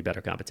drastically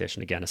better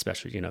competition. Again,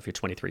 especially, if you're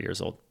 23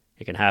 years old.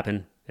 It can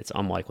happen. It's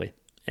unlikely.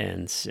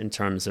 And in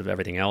terms of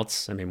everything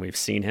else, we've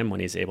seen him when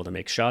he's able to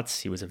make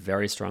shots. He was a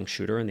very strong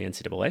shooter in the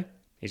NCAA.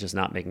 He's just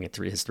not making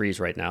his threes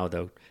right now,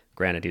 though.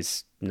 Granted,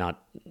 he's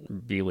not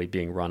really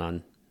being run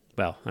on.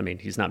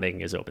 He's not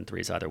making his open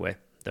threes either way.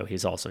 Though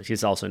he's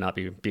also not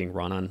being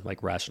run on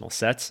like rational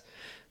sets,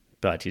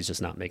 but he's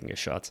just not making his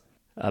shots.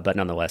 But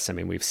nonetheless,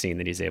 we've seen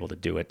that he's able to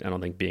do it. I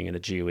don't think being in the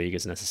G League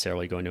is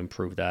necessarily going to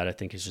improve that. I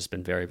think he's just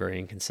been very, very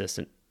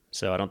inconsistent.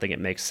 So I don't think it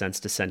makes sense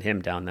to send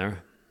him down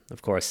there.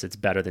 Of course, it's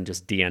better than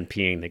just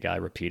DNPing the guy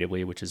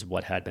repeatedly, which is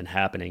what had been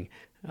happening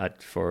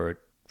for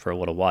a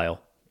little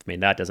while.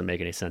 That doesn't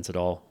make any sense at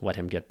all. Let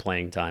him get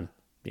playing time,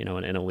 in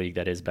a league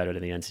that is better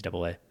than the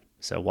NCAA.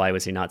 So why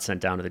was he not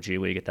sent down to the G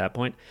League at that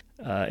point?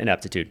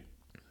 Ineptitude.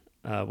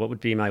 What would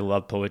be my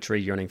love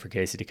poetry, yearning for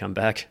Casey to come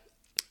back?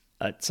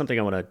 Something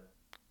I want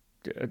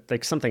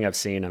to, something I've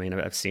seen.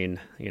 I've seen,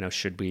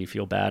 should we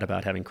feel bad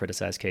about having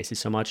criticized Casey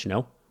so much?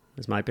 No,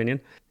 is my opinion.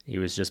 He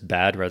was just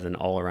bad rather than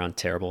all around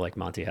terrible like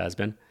Monty has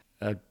been.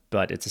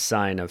 But it's a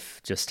sign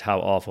of just how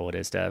awful it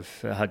is to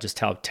have,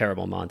 how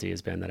terrible Monty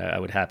has been, that I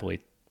would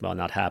happily,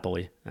 not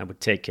happily, I would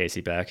take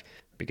Casey back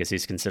because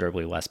he's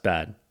considerably less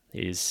bad.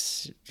 He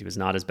was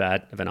not as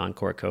bad of an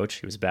on-court coach.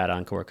 He was a bad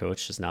on-court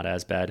coach, just not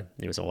as bad.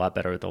 He was a lot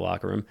better at the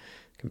locker room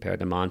compared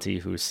to Monty,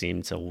 who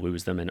seemed to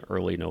lose them in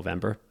early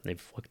November.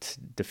 They've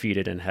looked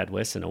defeated and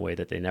headless in a way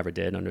that they never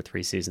did under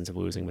 3 seasons of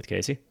losing with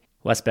Casey.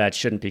 Less bad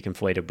shouldn't be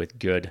conflated with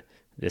good.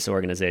 This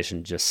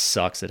organization just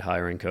sucks at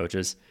hiring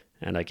coaches,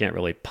 and I can't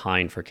really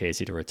pine for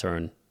Casey to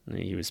return.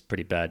 He was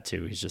pretty bad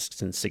too. He's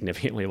just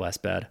significantly less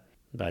bad.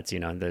 But,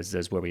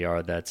 there's where we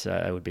are, that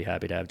I would be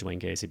happy to have Dwayne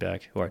Casey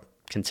back, or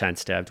content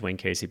to have Dwayne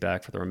Casey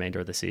back for the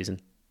remainder of the season.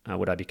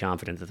 Would I be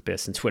confident that the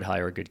Pistons would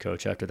hire a good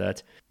coach after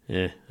that?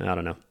 I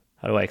don't know.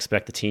 How do I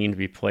expect the team to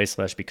be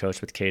played/be coached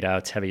with Cade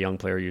out, heavy young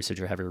player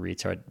usage, or heavy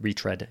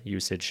retread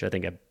usage? I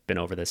think I've been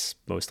over this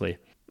mostly.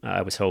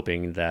 I was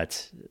hoping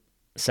that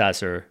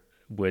Sasser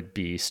would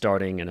be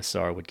starting and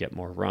Asar would get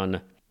more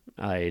run.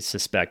 I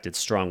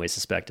strongly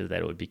suspected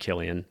that it would be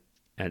Killian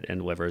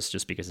and Livers,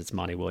 just because it's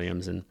Monty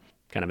Williams, and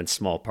kind of in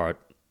small part,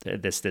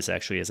 this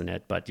actually isn't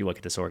it. But you look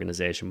at this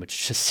organization,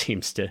 which just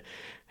seems to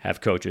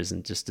have coaches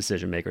and just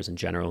decision makers in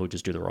general who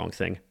just do the wrong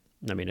thing.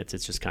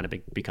 It's just kind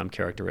of become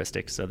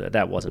characteristic. So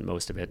that wasn't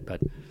most of it,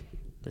 but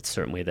it's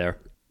certainly there.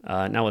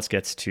 Now let's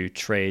get to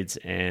trades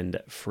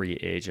and free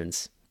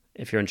agents.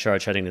 If you're in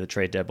charge heading to the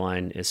trade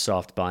deadline, is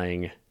soft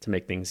buying to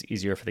make things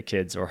easier for the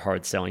kids or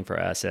hard selling for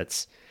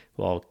assets?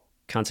 Well,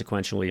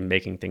 consequentially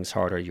making things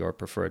harder your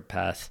preferred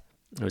path?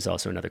 There was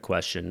also another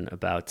question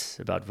about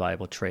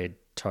viable trade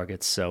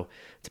targets. So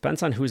it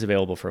depends on who's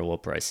available for a low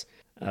price.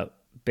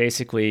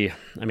 Basically,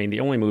 I mean, the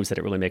only moves that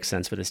it really makes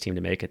sense for this team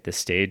to make at this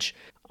stage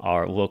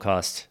are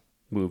low-cost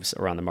moves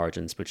around the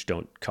margins, which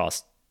don't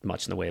cost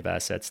much in the way of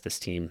assets. This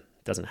team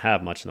doesn't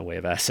have much in the way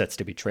of assets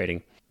to be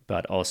trading,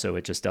 but also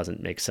it just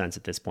doesn't make sense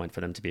at this point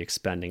for them to be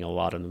expending a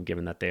lot of them,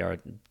 given that they are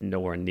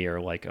nowhere near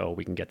like, oh,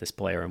 we can get this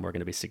player and we're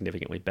going to be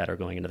significantly better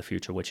going into the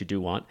future. What you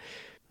do want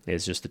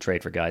is just to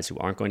trade for guys who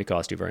aren't going to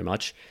cost you very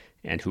much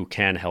and who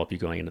can help you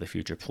going into the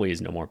future.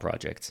 Please, no more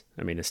projects.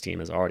 I mean, this team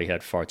has already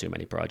had far too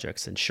many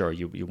projects. And sure,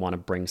 you want to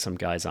bring some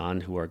guys on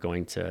who are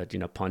going to,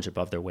 punch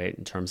above their weight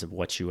in terms of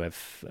what you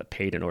have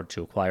paid in order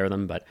to acquire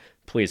them. But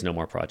please, no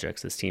more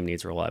projects. This team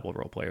needs reliable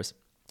role players.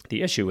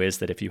 The issue is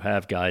that if you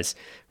have guys,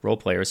 role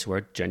players who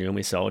are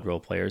genuinely solid role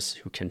players,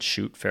 who can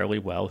shoot fairly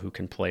well, who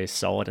can play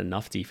solid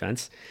enough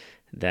defense,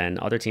 then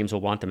other teams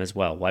will want them as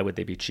well. Why would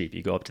they be cheap?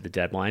 You go up to the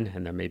deadline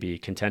and there may be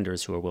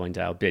contenders who are willing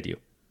to outbid you.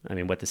 I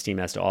mean, what this team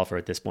has to offer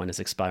at this point is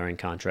expiring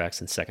contracts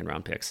and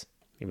second-round picks,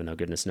 even though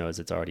goodness knows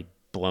it's already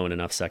blown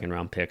enough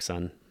second-round picks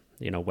on,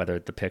 whether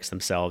the picks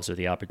themselves or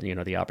the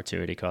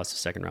opportunity cost of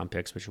second-round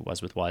picks, which it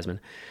was with Wiseman,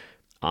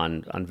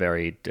 on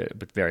very,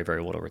 very,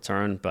 very little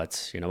return.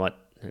 But you know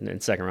what?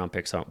 And second-round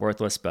picks aren't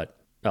worthless. But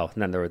and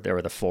then there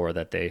were the 4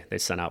 that they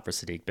sent out for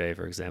Sadiq Bey,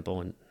 for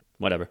example, and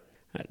whatever.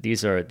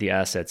 These are the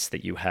assets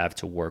that you have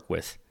to work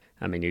with.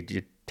 I mean,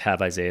 you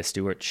have Isaiah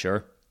Stewart,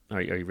 sure.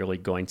 Are you really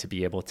going to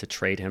be able to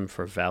trade him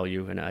for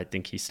value? And I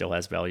think he still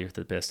has value to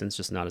the Pistons,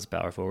 just not as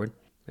power forward,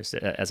 just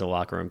as a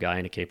locker room guy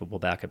and a capable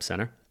backup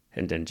center.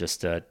 And then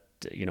just a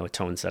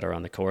tone setter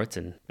on the court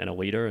and a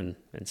leader and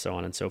so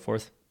on and so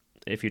forth.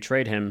 If you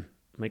trade him,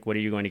 like, what are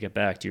you going to get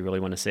back? Do you really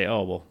want to say,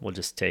 oh, well, we'll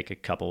just take a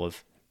couple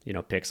of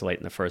picks late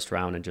in the first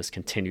round and just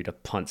continue to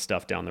punt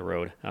stuff down the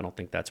road? I don't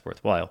think that's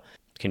worthwhile.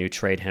 Can you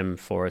trade him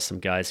for some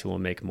guys who will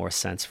make more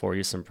sense for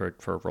you, for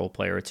a role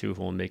player or two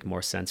who will make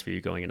more sense for you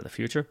going into the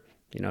future?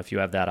 If you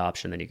have that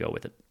option, then you go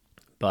with it.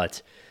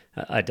 But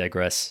I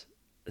digress.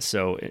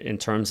 So in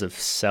terms of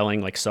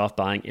selling, like soft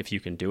buying, if you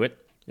can do it,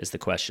 is the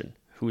question.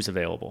 Who's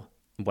available?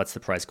 What's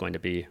the price going to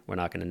be? We're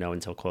not going to know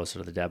until closer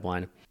to the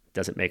deadline.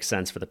 Does it make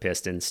sense for the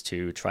Pistons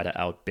to try to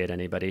outbid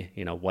anybody?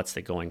 What's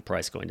the going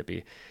price going to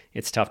be?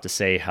 It's tough to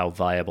say how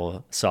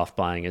viable soft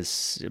buying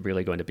is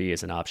really going to be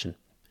as an option.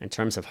 In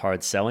terms of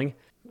hard selling,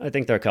 I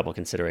think there are a couple of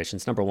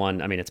considerations. Number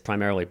one, I mean, it's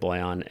primarily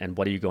Bojan, and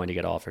what are you going to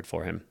get offered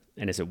for him?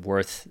 And is it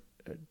worth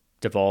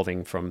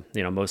devolving from,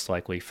 most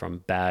likely from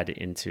bad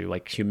into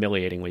like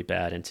humiliatingly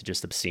bad into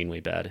just obscenely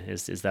bad?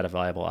 Is that a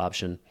viable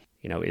option?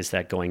 Is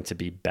that going to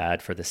be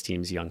bad for this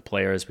team's young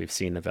players? We've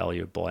seen the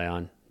value of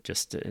Bojan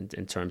just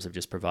in terms of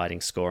just providing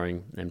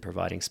scoring and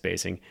providing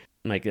spacing.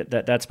 Like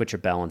that's what you're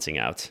balancing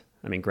out.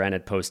 I mean,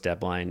 granted,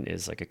 post-deadline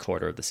is like a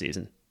quarter of the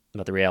season.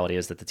 But the reality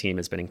is that the team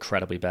has been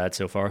incredibly bad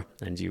so far,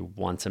 and you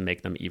want to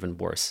make them even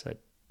worse.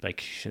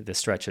 Like, this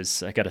stretch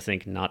has, I got to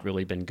think, not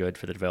really been good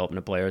for the development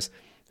of players.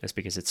 That's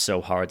because it's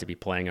so hard to be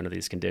playing under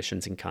these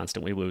conditions and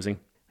constantly losing.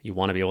 You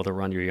want to be able to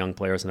run your young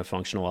players in a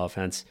functional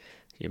offense.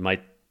 You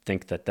might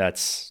think that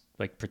that's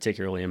like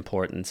particularly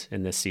important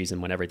in this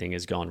season when everything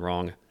has gone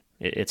wrong.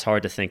 It's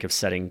hard to think of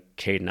setting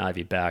Caden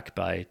Ivey back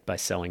by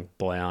selling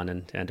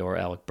Bojan and or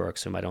Alec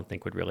Burks, whom I don't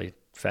think would really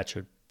fetch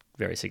a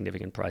very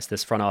significant price.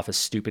 This front office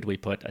stupidly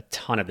put a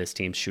ton of this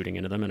team shooting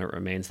into them, and it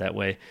remains that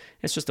way.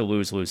 It's just a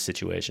lose-lose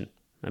situation.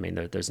 I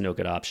mean, there's no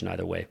good option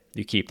either way.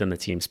 You keep them, the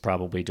team's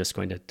probably just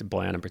going to,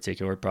 Bojan in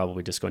particular,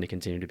 probably just going to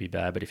continue to be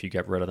bad. But if you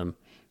get rid of them,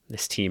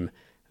 this team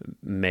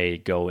may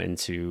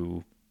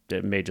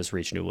just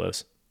reach new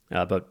lows.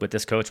 But with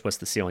this coach, what's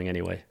the ceiling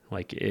anyway?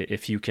 Like,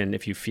 if you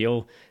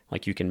feel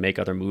like you can make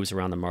other moves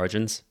around the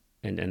margins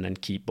and then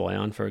keep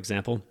Bojan, for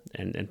example,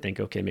 and think,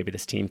 okay, maybe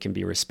this team can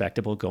be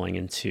respectable going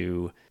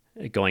into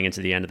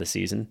the end of the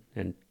season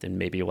and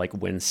maybe like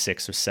win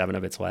 6 or 7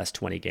 of its last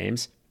 20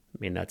 games. I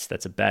mean,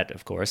 that's a bet,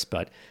 of course,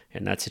 but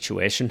in that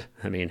situation,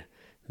 I mean,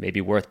 maybe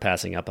worth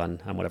passing up on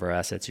whatever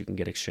assets you can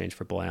get exchanged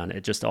for Bojan.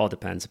 It just all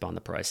depends upon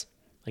the price.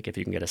 Like, if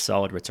you can get a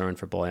solid return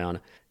for Bojan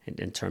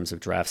in terms of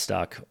draft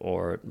stock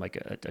or like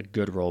a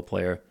good role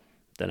player,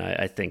 then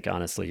I think,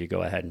 honestly, you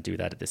go ahead and do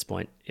that at this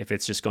point. If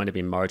it's just going to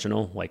be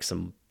marginal, like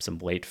some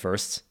late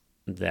firsts,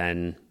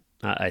 then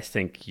I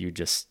think you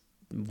just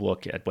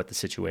look at what the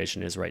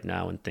situation is right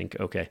now and think,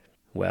 okay,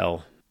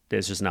 well,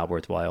 it's just not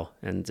worthwhile.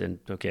 And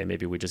okay,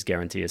 maybe we just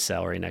guarantee his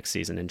salary next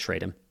season and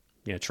trade him.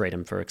 Trade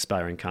him for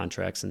expiring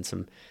contracts and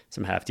some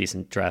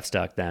half-decent draft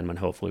stock then, when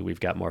hopefully we've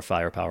got more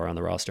firepower on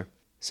the roster.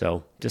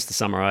 So just to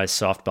summarize,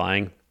 soft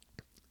buying,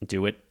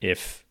 do it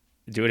if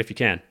you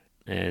can.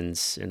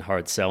 And in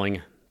hard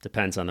selling,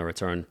 depends on the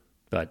return.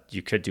 But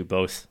you could do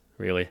both,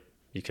 really.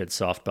 You could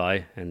soft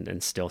buy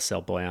and still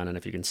sell Bojan. And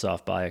if you can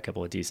soft buy a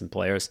couple of decent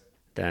players,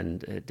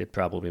 then it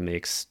probably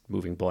makes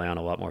moving Bojan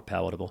a lot more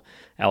palatable.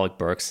 Alec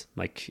Burks,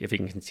 like, if he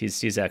can,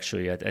 he's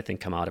actually, I think,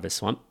 come out of his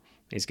slump.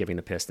 He's giving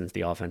the Pistons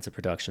the offensive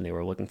production they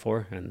were looking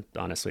for. And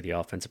honestly, the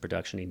offensive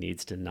production he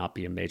needs to not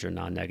be a major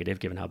non-negative,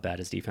 given how bad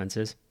his defense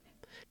is.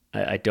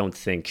 I don't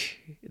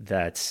think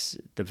that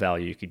the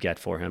value you could get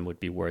for him would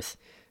be worth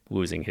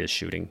losing his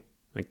shooting.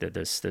 Like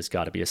there's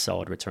got to be a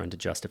solid return to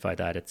justify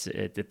that.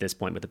 At this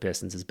point with the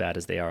Pistons, as bad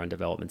as they are in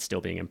development,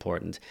 still being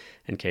important,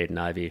 and Caden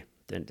Ivey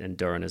and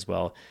Duran as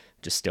well,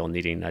 just still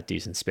needing that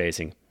decent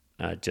spacing.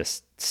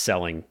 Just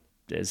selling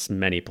as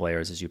many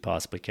players as you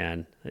possibly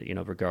can,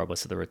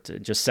 regardless of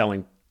just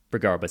selling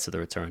regardless of the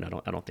return. I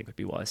don't think would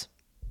be wise.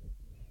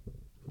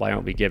 Why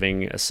aren't we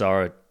giving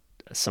Asar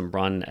some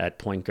run at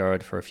point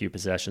guard for a few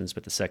possessions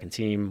with the second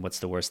team? What's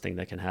the worst thing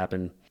that can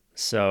happen?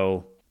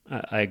 So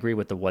I agree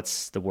with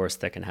what's the worst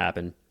that can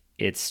happen.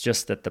 It's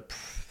just that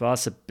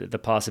the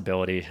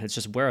possibility, it's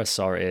just where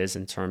Asar is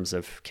in terms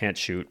of can't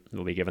shoot,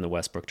 will be given the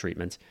Westbrook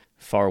treatment.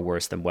 Far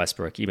worse than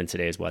Westbrook, even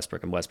today's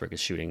Westbrook, and Westbrook is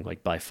shooting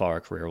like by far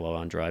a career low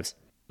on drives.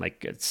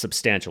 Like it's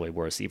substantially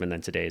worse even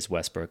than today's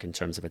Westbrook in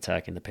terms of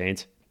attacking the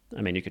paint.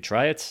 I mean, you could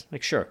try it.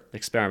 Like sure,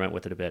 experiment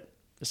with it a bit.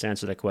 Just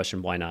answer that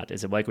question, why not?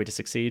 Is it likely to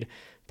succeed?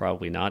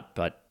 Probably not,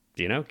 but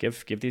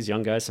give these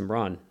young guys some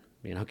run.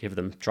 Give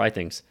them, try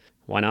things.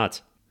 Why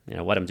not?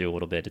 Let them do a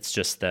little bit. It's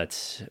just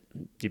that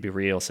you'd be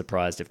real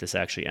surprised if this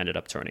actually ended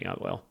up turning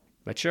out well.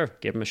 But sure,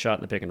 give them a shot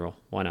in the pick and roll.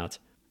 Why not?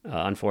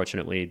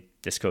 Unfortunately,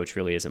 this coach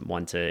really isn't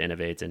one to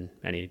innovate in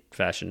any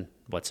fashion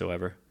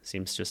whatsoever.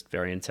 Seems just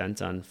very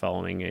intent on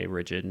following a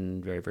rigid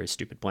and very, very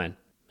stupid plan.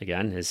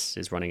 Again,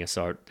 is running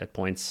Asar at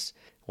points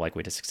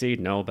likely to succeed?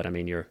 No, but I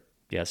mean,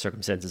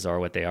 circumstances are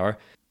what they are,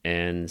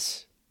 and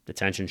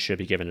attention should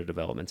be given to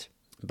development.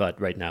 But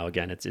right now,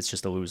 again, it's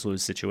just a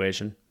lose-lose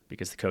situation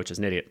because the coach is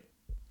an idiot.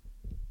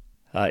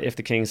 If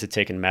the Kings had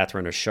taken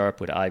Mathurin or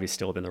Sharp, would Ivy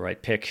still have been the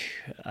right pick?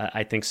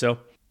 I think so.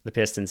 The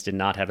Pistons did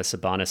not have a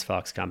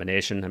Sabonis-Fox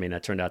combination. I mean,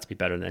 that turned out to be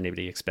better than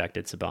anybody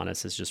expected.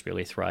 Sabonis has just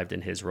really thrived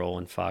in his role,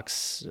 and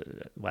Fox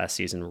last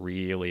season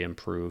really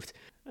improved.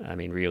 I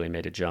mean, really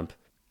made a jump.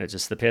 It's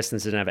just the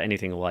Pistons didn't have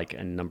anything like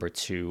a number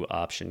 2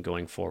 option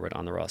going forward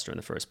on the roster in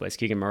the first place.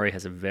 Keegan Murray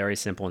has a very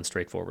simple and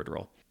straightforward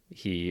role.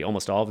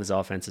 Almost all of his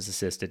offense is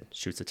assisted,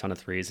 shoots a ton of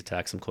threes,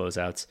 attacks some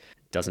closeouts,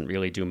 doesn't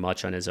really do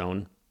much on his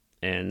own,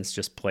 and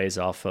just plays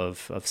off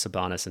of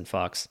Sabonis and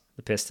Fox.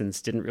 The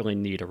Pistons didn't really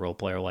need a role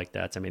player like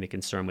that. I mean, the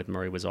concern with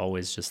Murray was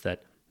always just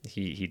that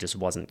he just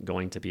wasn't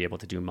going to be able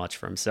to do much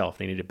for himself.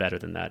 They needed better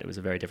than that. It was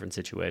a very different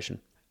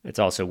situation. It's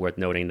also worth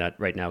noting that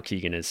right now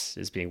Keegan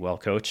is being well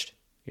coached,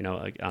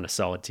 on a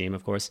solid team,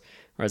 of course,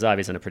 whereas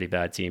Ivy's on a pretty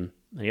bad team.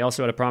 And he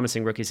also had a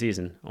promising rookie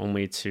season,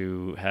 only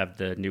to have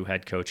the new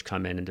head coach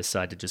come in and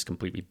decide to just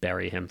completely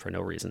bury him for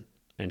no reason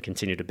and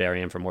continue to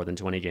bury him for more than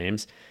 20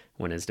 games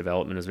when his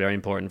development was very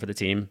important for the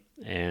team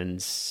and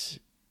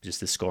just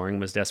the scoring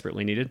was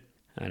desperately needed.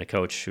 And a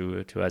coach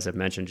who, as I've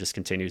mentioned, just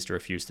continues to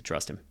refuse to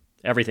trust him.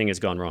 Everything has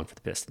gone wrong for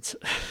the Pistons.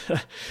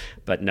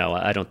 But no,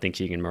 I don't think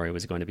Keegan Murray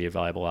was going to be a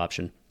viable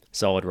option.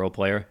 Solid role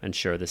player, and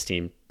sure, this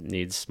team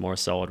needs more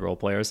solid role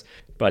players,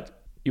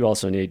 but you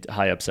also need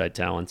high upside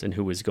talent, and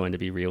who is going to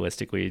be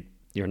realistically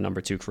your number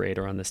 2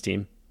 creator on this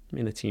team? I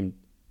mean, the team,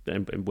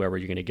 and where were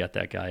you going to get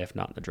that guy if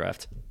not in the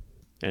draft?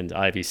 And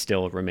Ivy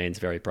still remains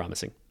very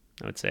promising.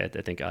 I would say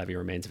I think Ivy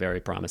remains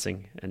very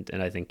promising, and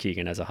I think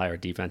Keegan has a higher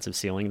defensive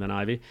ceiling than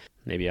Ivy,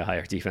 maybe a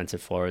higher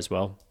defensive floor as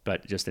well.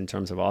 But just in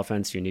terms of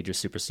offense, you need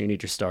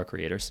your star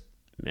creators,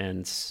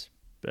 and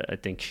I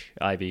think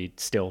Ivy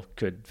still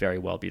could very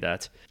well be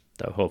that.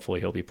 Though hopefully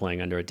he'll be playing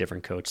under a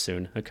different coach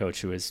soon, a coach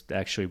who is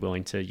actually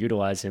willing to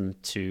utilize him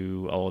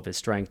to all of his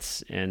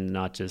strengths and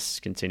not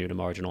just continue to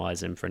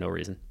marginalize him for no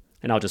reason.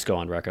 And I'll just go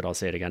on record, I'll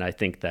say it again, I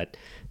think that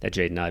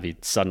Jaden Ivey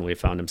suddenly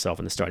found himself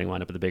in the starting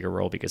lineup with a bigger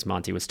role because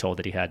Monty was told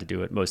that he had to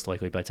do it, most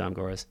likely by Tom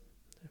Gores.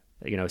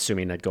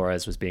 Assuming that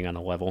Gores was being on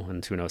the level,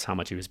 and who knows how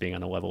much he was being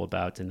on the level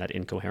about in that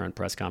incoherent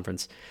press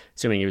conference,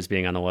 assuming he was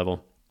being on the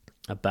level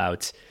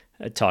about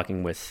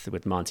talking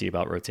with Monty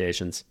about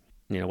rotations,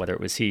 whether it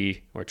was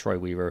he or Troy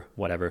Weaver,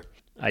 whatever.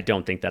 I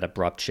don't think that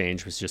abrupt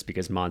change was just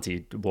because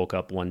Monty woke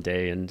up one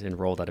day and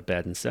rolled out of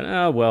bed and said,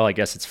 oh, well, I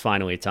guess it's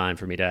finally time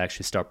for me to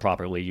actually start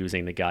properly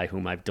using the guy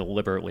whom I've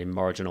deliberately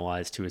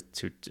marginalized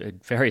to a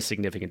very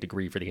significant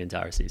degree for the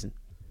entire season.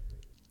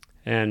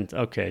 And,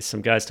 okay,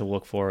 some guys to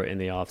look for in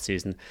the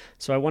offseason.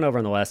 So I went over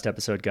in the last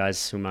episode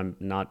guys whom I'm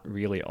not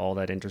really all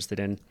that interested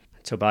in.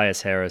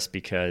 Tobias Harris,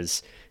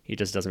 because he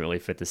just doesn't really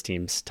fit this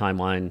team's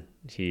timeline.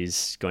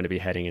 He's going to be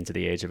heading into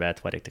the age of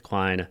athletic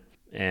decline,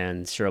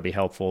 and sure, it'll be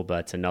helpful,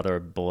 but another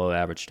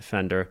below-average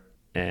defender,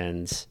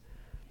 and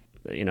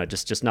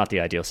just not the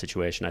ideal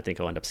situation. I think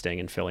he'll end up staying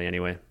in Philly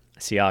anyway.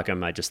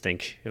 Siakam, I just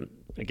think,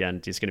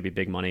 again, he's going to be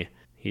big money.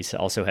 He's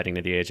also heading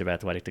to the age of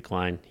athletic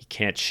decline. He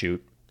can't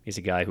shoot. He's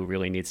a guy who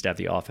really needs to have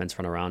the offense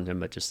run around him,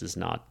 but just is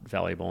not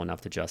valuable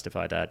enough to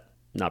justify that.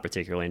 Not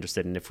particularly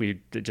interested. And if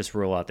we just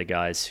rule out the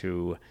guys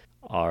who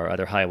are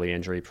either highly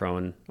injury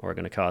prone or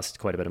going to cost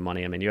quite a bit of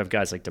money. I mean, you have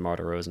guys like DeMar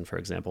DeRozan, for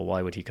example.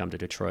 Why would he come to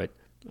Detroit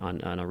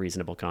on a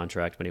reasonable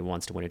contract when he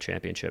wants to win a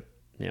championship?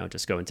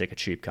 Just go and take a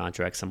cheap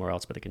contract somewhere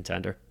else with a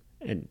contender.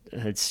 And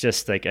it's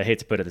just like, I hate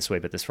to put it this way,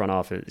 but this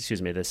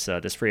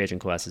free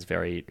agent class is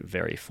very,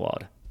 very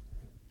flawed.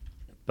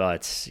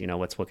 But,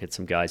 let's look at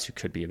some guys who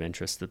could be of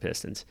interest to the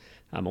Pistons.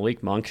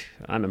 Malik Monk,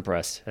 I'm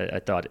impressed. I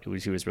thought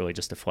he was really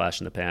just a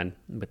flash in the pan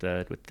with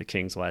the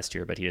Kings last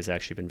year, but he has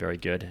actually been very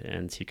good,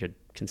 and he could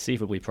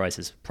conceivably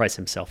price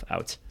himself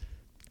out.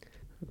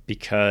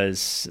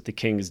 Because the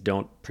Kings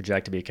don't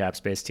project to be a cap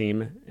space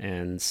team,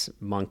 and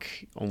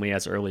Monk only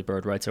has early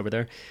bird rights over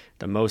there,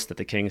 the most that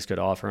the Kings could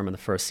offer him in the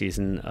first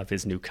season of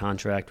his new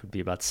contract would be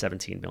about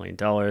 $17 million.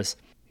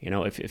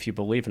 If you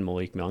believe in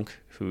Malik Monk,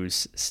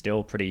 who's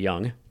still pretty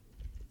young,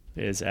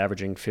 is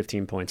averaging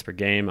 15 points per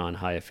game on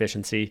high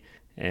efficiency,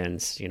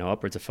 and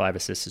upwards of 5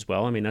 assists as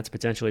well. I mean, that's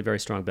potentially a very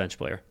strong bench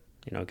player.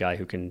 A guy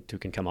who can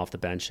come off the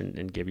bench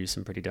and give you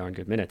some pretty darn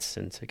good minutes,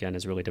 and again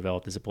has really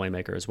developed as a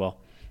playmaker as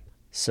well.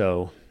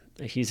 So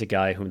he's a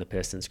guy whom the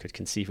Pistons could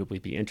conceivably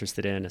be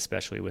interested in,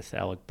 especially with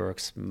Alec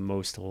Burks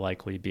most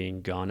likely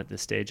being gone at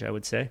this stage, I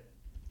would say.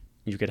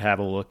 You could have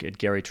a look at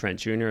Gary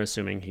Trent Jr.,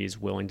 assuming he's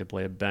willing to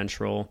play a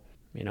bench role.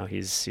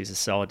 He's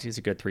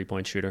a good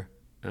three-point shooter.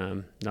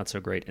 Not so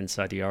great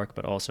inside the arc,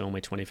 but also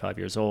only 25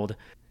 years old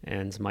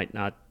and might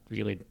not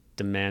really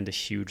demand a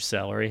huge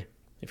salary.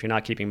 If you're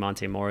not keeping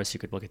Monte Morris, you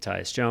could look at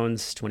Tyus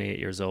Jones, 28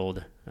 years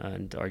old,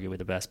 and arguably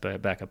the best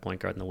backup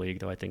point guard in the league,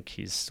 though I think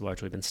he's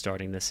largely been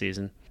starting this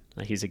season.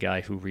 He's a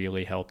guy who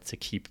really helped to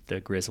keep the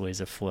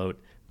Grizzlies afloat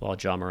while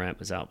Ja Morant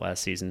was out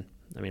last season.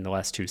 I mean, the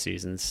last 2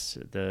 seasons,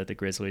 the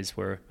Grizzlies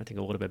were, I think,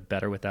 a little bit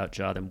better without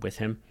Ja than with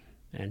him,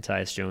 and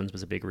Tyus Jones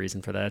was a big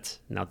reason for that.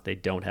 Now that they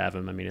don't have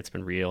him, I mean, it's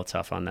been real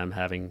tough on them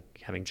having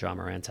Ja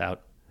Morant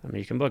out. I mean,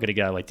 you can look at a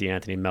guy like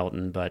DeAnthony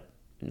Melton, but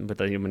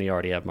when you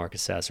already have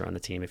Marcus Sasser on the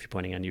team, if you're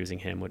planning on using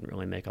him, wouldn't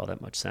really make all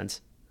that much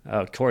sense.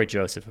 Corey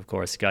Joseph, of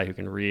course, a guy who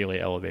can really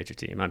elevate your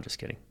team. I'm just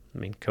kidding. I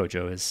mean,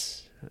 Kojo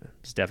is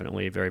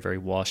definitely very, very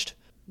washed.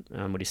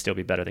 Would he still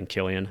be better than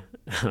Killian?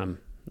 No,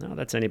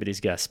 that's anybody's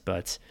guess,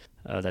 but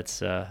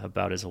that's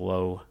about as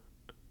low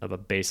of a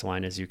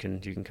baseline as you can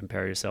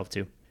compare yourself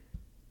to.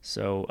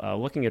 So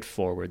looking at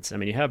forwards, I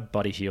mean, you have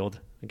Buddy Hield,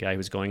 a guy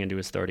who's going into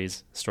his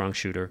 30s, strong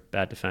shooter,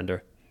 bad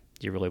defender.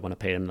 Do you really want to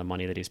pay him the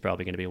money that he's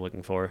probably going to be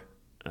looking for?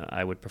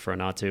 I would prefer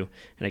not to.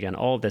 And again,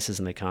 all of this is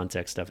in the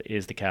context of,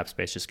 is the cap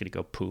space just going to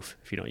go poof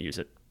if you don't use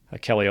it?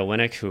 Kelly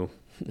Olynyk, who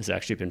has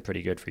actually been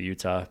pretty good for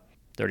Utah,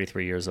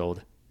 33 years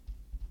old.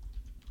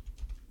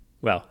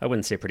 Well, I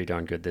wouldn't say pretty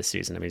darn good this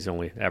season. I mean, he's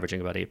only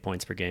averaging about 8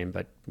 points per game,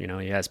 but,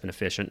 he has been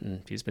efficient,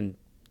 and he's been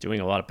doing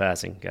a lot of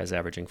passing. Guy's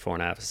averaging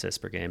 4.5 assists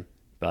per game.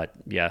 But,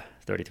 yeah,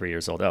 33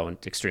 years old. Oh, and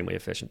extremely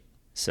efficient.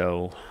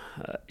 So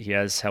he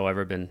has,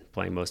 however, been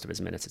playing most of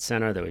his minutes at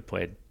center, though he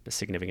played a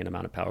significant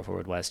amount of power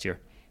forward last year.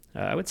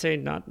 I would say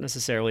not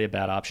necessarily a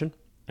bad option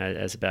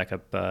as a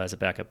backup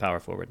power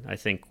forward. I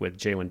think with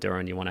Jalen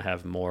Duren, you want to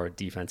have more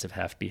defensive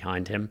heft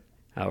behind him,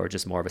 or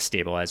just more of a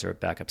stabilizer at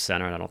backup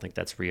center. And I don't think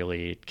that's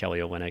really Kelly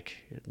Olynyk.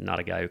 Not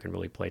a guy who can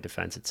really play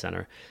defense at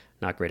center.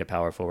 Not great at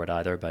power forward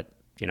either, but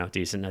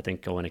decent. I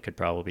think Olynyk could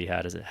probably be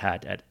had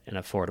at an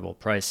affordable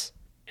price.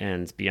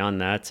 And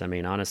beyond that, I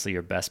mean, honestly,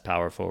 your best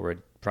power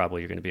forward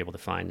probably you're going to be able to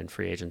find in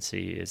free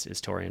agency is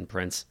Taurean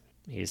Prince.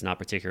 He's not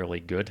particularly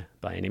good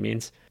by any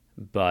means,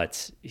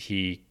 but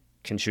he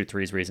can shoot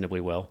threes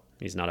reasonably well.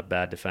 He's not a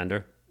bad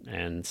defender.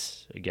 And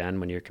again,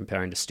 when you're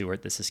comparing to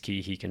Stewart, this is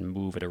key. He can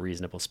move at a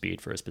reasonable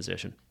speed for his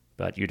position.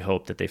 But you'd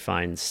hope that they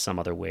find some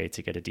other way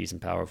to get a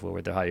decent power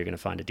forward. How you're going to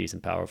find a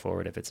decent power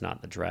forward if it's not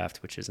in the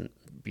draft, which isn't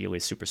really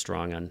super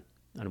strong on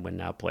win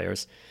now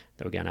players.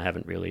 Though again, I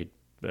haven't really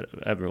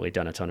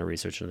done a ton of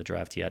research in the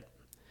draft yet.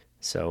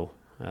 So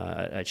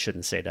I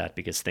shouldn't say that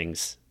because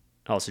things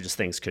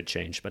could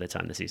change by the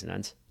time the season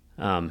ends.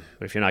 But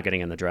if you're not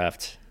getting in the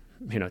draft,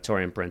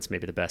 Taurean Prince may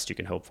be the best you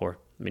can hope for.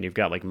 I mean, you've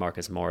got like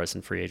Marcus Morris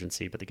in free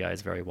agency, but the guy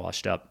is very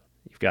washed up.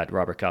 You've got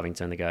Robert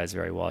Covington, the guy is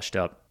very washed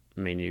up.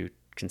 I mean, you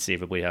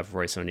conceivably have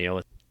Royce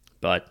O'Neal,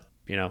 but,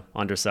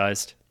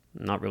 undersized,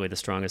 not really the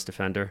strongest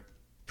defender,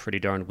 pretty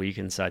darn weak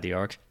inside the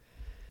arc.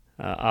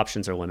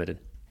 Options are limited.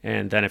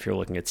 And then if you're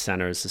looking at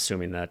centers,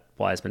 assuming that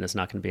Wiseman is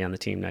not going to be on the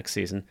team next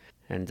season,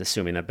 and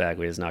assuming that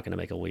Bagley is not going to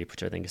make a leap,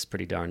 which I think is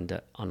pretty darn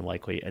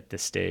unlikely at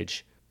this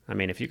stage. I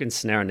mean, if you can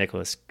snare Nick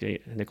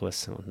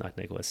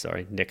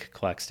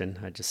Claxton,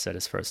 I just said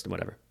his first,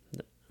 whatever.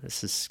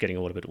 This is getting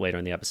a little bit later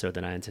in the episode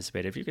than I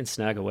anticipated. If you can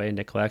snag away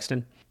Nick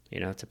Claxton,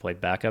 to play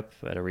backup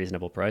at a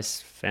reasonable price,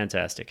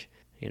 fantastic.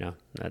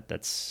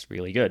 That's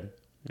really good.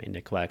 I mean,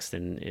 Nick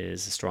Claxton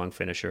is a strong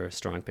finisher,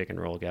 strong pick and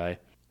roll guy,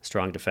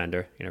 strong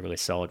defender, really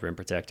solid rim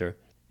protector,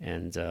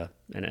 and a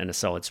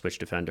solid switch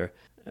defender.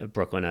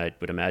 Brooklyn, I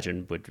would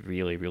imagine, would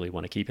really, really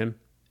want to keep him.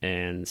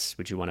 And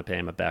would you want to pay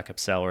him a backup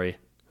salary?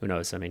 Who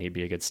knows? I mean, he'd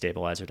be a good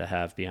stabilizer to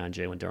have beyond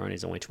Jalen Duren.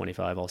 He's only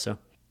 25 also.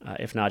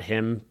 If not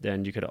him,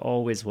 then you could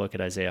always look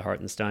at Isaiah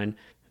Hartenstein,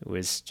 who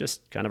is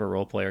just kind of a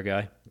role player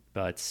guy,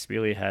 but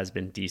really has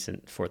been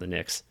decent for the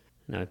Knicks.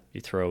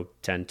 You throw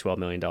 $10, $12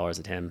 million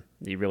at him.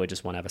 You really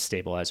just want to have a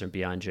stabilizer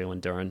beyond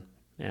Jalen Duren.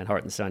 And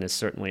Hartenstein is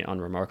certainly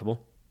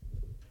unremarkable.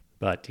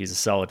 But he's a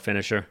solid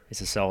finisher,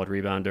 he's a solid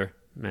rebounder,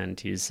 and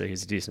he's a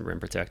decent rim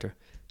protector.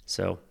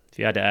 So if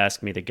you had to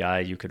ask me the guy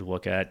you could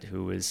look at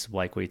who is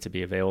likely to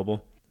be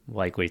available,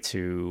 likely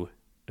to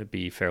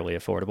be fairly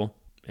affordable,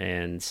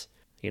 and,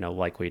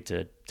 likely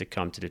to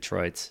come to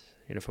Detroit.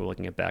 If we're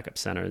looking at backup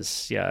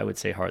centers, yeah, I would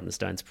say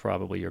Hartenstein's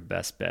probably your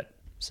best bet.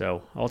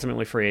 So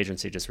ultimately, free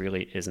agency just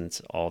really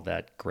isn't all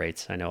that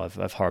great. I know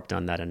I've harped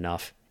on that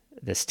enough.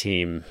 This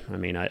team,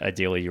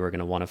 ideally you were going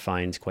to want to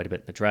find quite a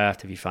bit in the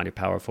draft. If you find your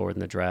power forward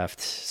in the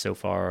draft, so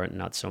far,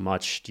 not so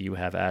much. Do you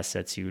have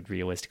assets you would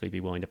realistically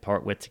be willing to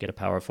part with to get a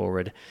power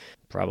forward?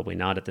 Probably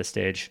not at this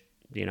stage.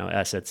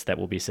 Assets that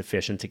will be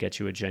sufficient to get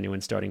you a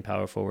genuine starting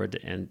power forward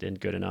and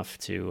good enough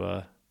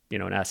to,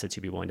 an asset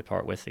you'd be willing to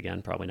part with.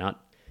 Again, probably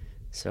not.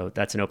 So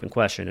that's an open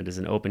question. It is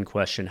an open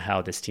question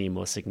how this team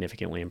will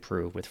significantly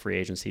improve with free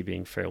agency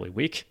being fairly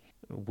weak,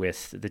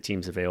 with the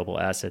team's available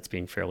assets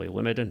being fairly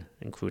limited,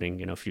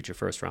 including, future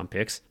first-round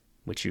picks,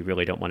 which you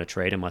really don't want to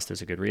trade unless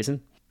there's a good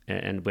reason.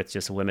 And with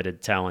just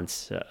limited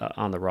talents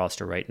on the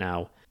roster right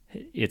now,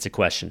 it's a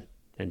question.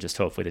 And just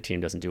hopefully the team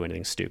doesn't do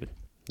anything stupid.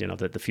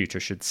 That the future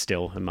should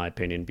still, in my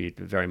opinion,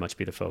 very much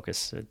be the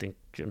focus. I think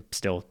I'm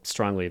still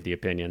strongly of the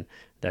opinion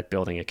that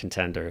building a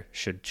contender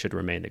should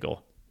remain the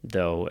goal.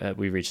 Though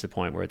we reached the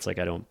point where it's like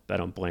I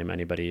don't blame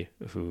anybody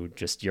who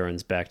just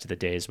yearns back to the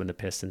days when the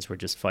Pistons were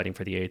just fighting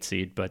for the 8th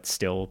seed, but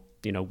still,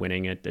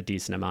 winning a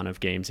decent amount of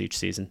games each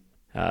season.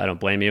 I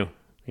don't blame you,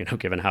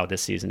 given how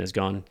this season has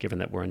gone, given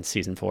that we're in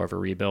season 4 of a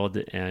rebuild,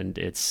 and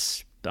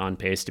it's on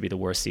pace to be the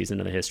worst season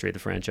in the history of the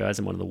franchise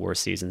and one of the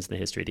worst seasons in the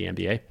history of the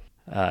NBA.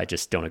 I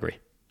just don't agree.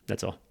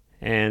 That's all.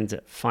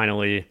 And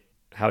finally,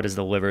 how does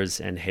the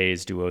Livers and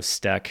Hayes duo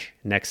stack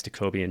next to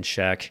Kobe and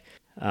Shaq?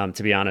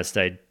 To be honest,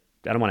 I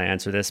don't want to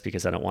answer this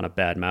because I don't want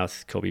to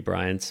badmouth Kobe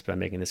Bryant by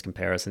making this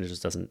comparison. It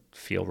just doesn't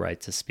feel right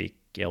to speak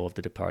ill of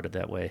the departed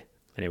that way.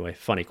 Anyway,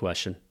 funny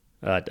question.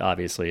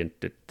 Obviously,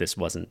 this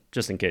wasn't,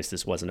 just in case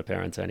this wasn't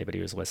apparent to anybody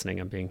who's listening,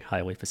 I'm being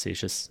highly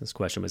facetious. This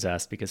question was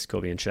asked because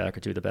Kobe and Shaq are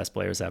two of the best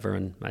players ever,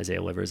 and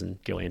Isaiah Livers and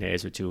Gillian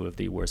Hayes are two of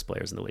the worst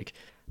players in the league.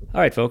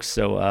 All right, folks.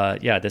 So,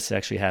 this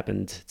actually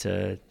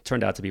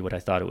turned out to be what I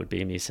thought it would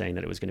be, me saying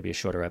that it was going to be a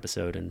shorter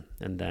episode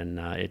and then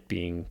it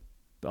being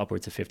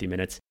upwards of 50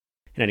 minutes.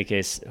 In any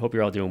case, hope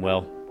you're all doing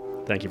well.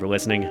 Thank you for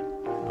listening.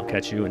 I'll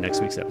catch you in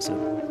next week's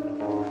episode.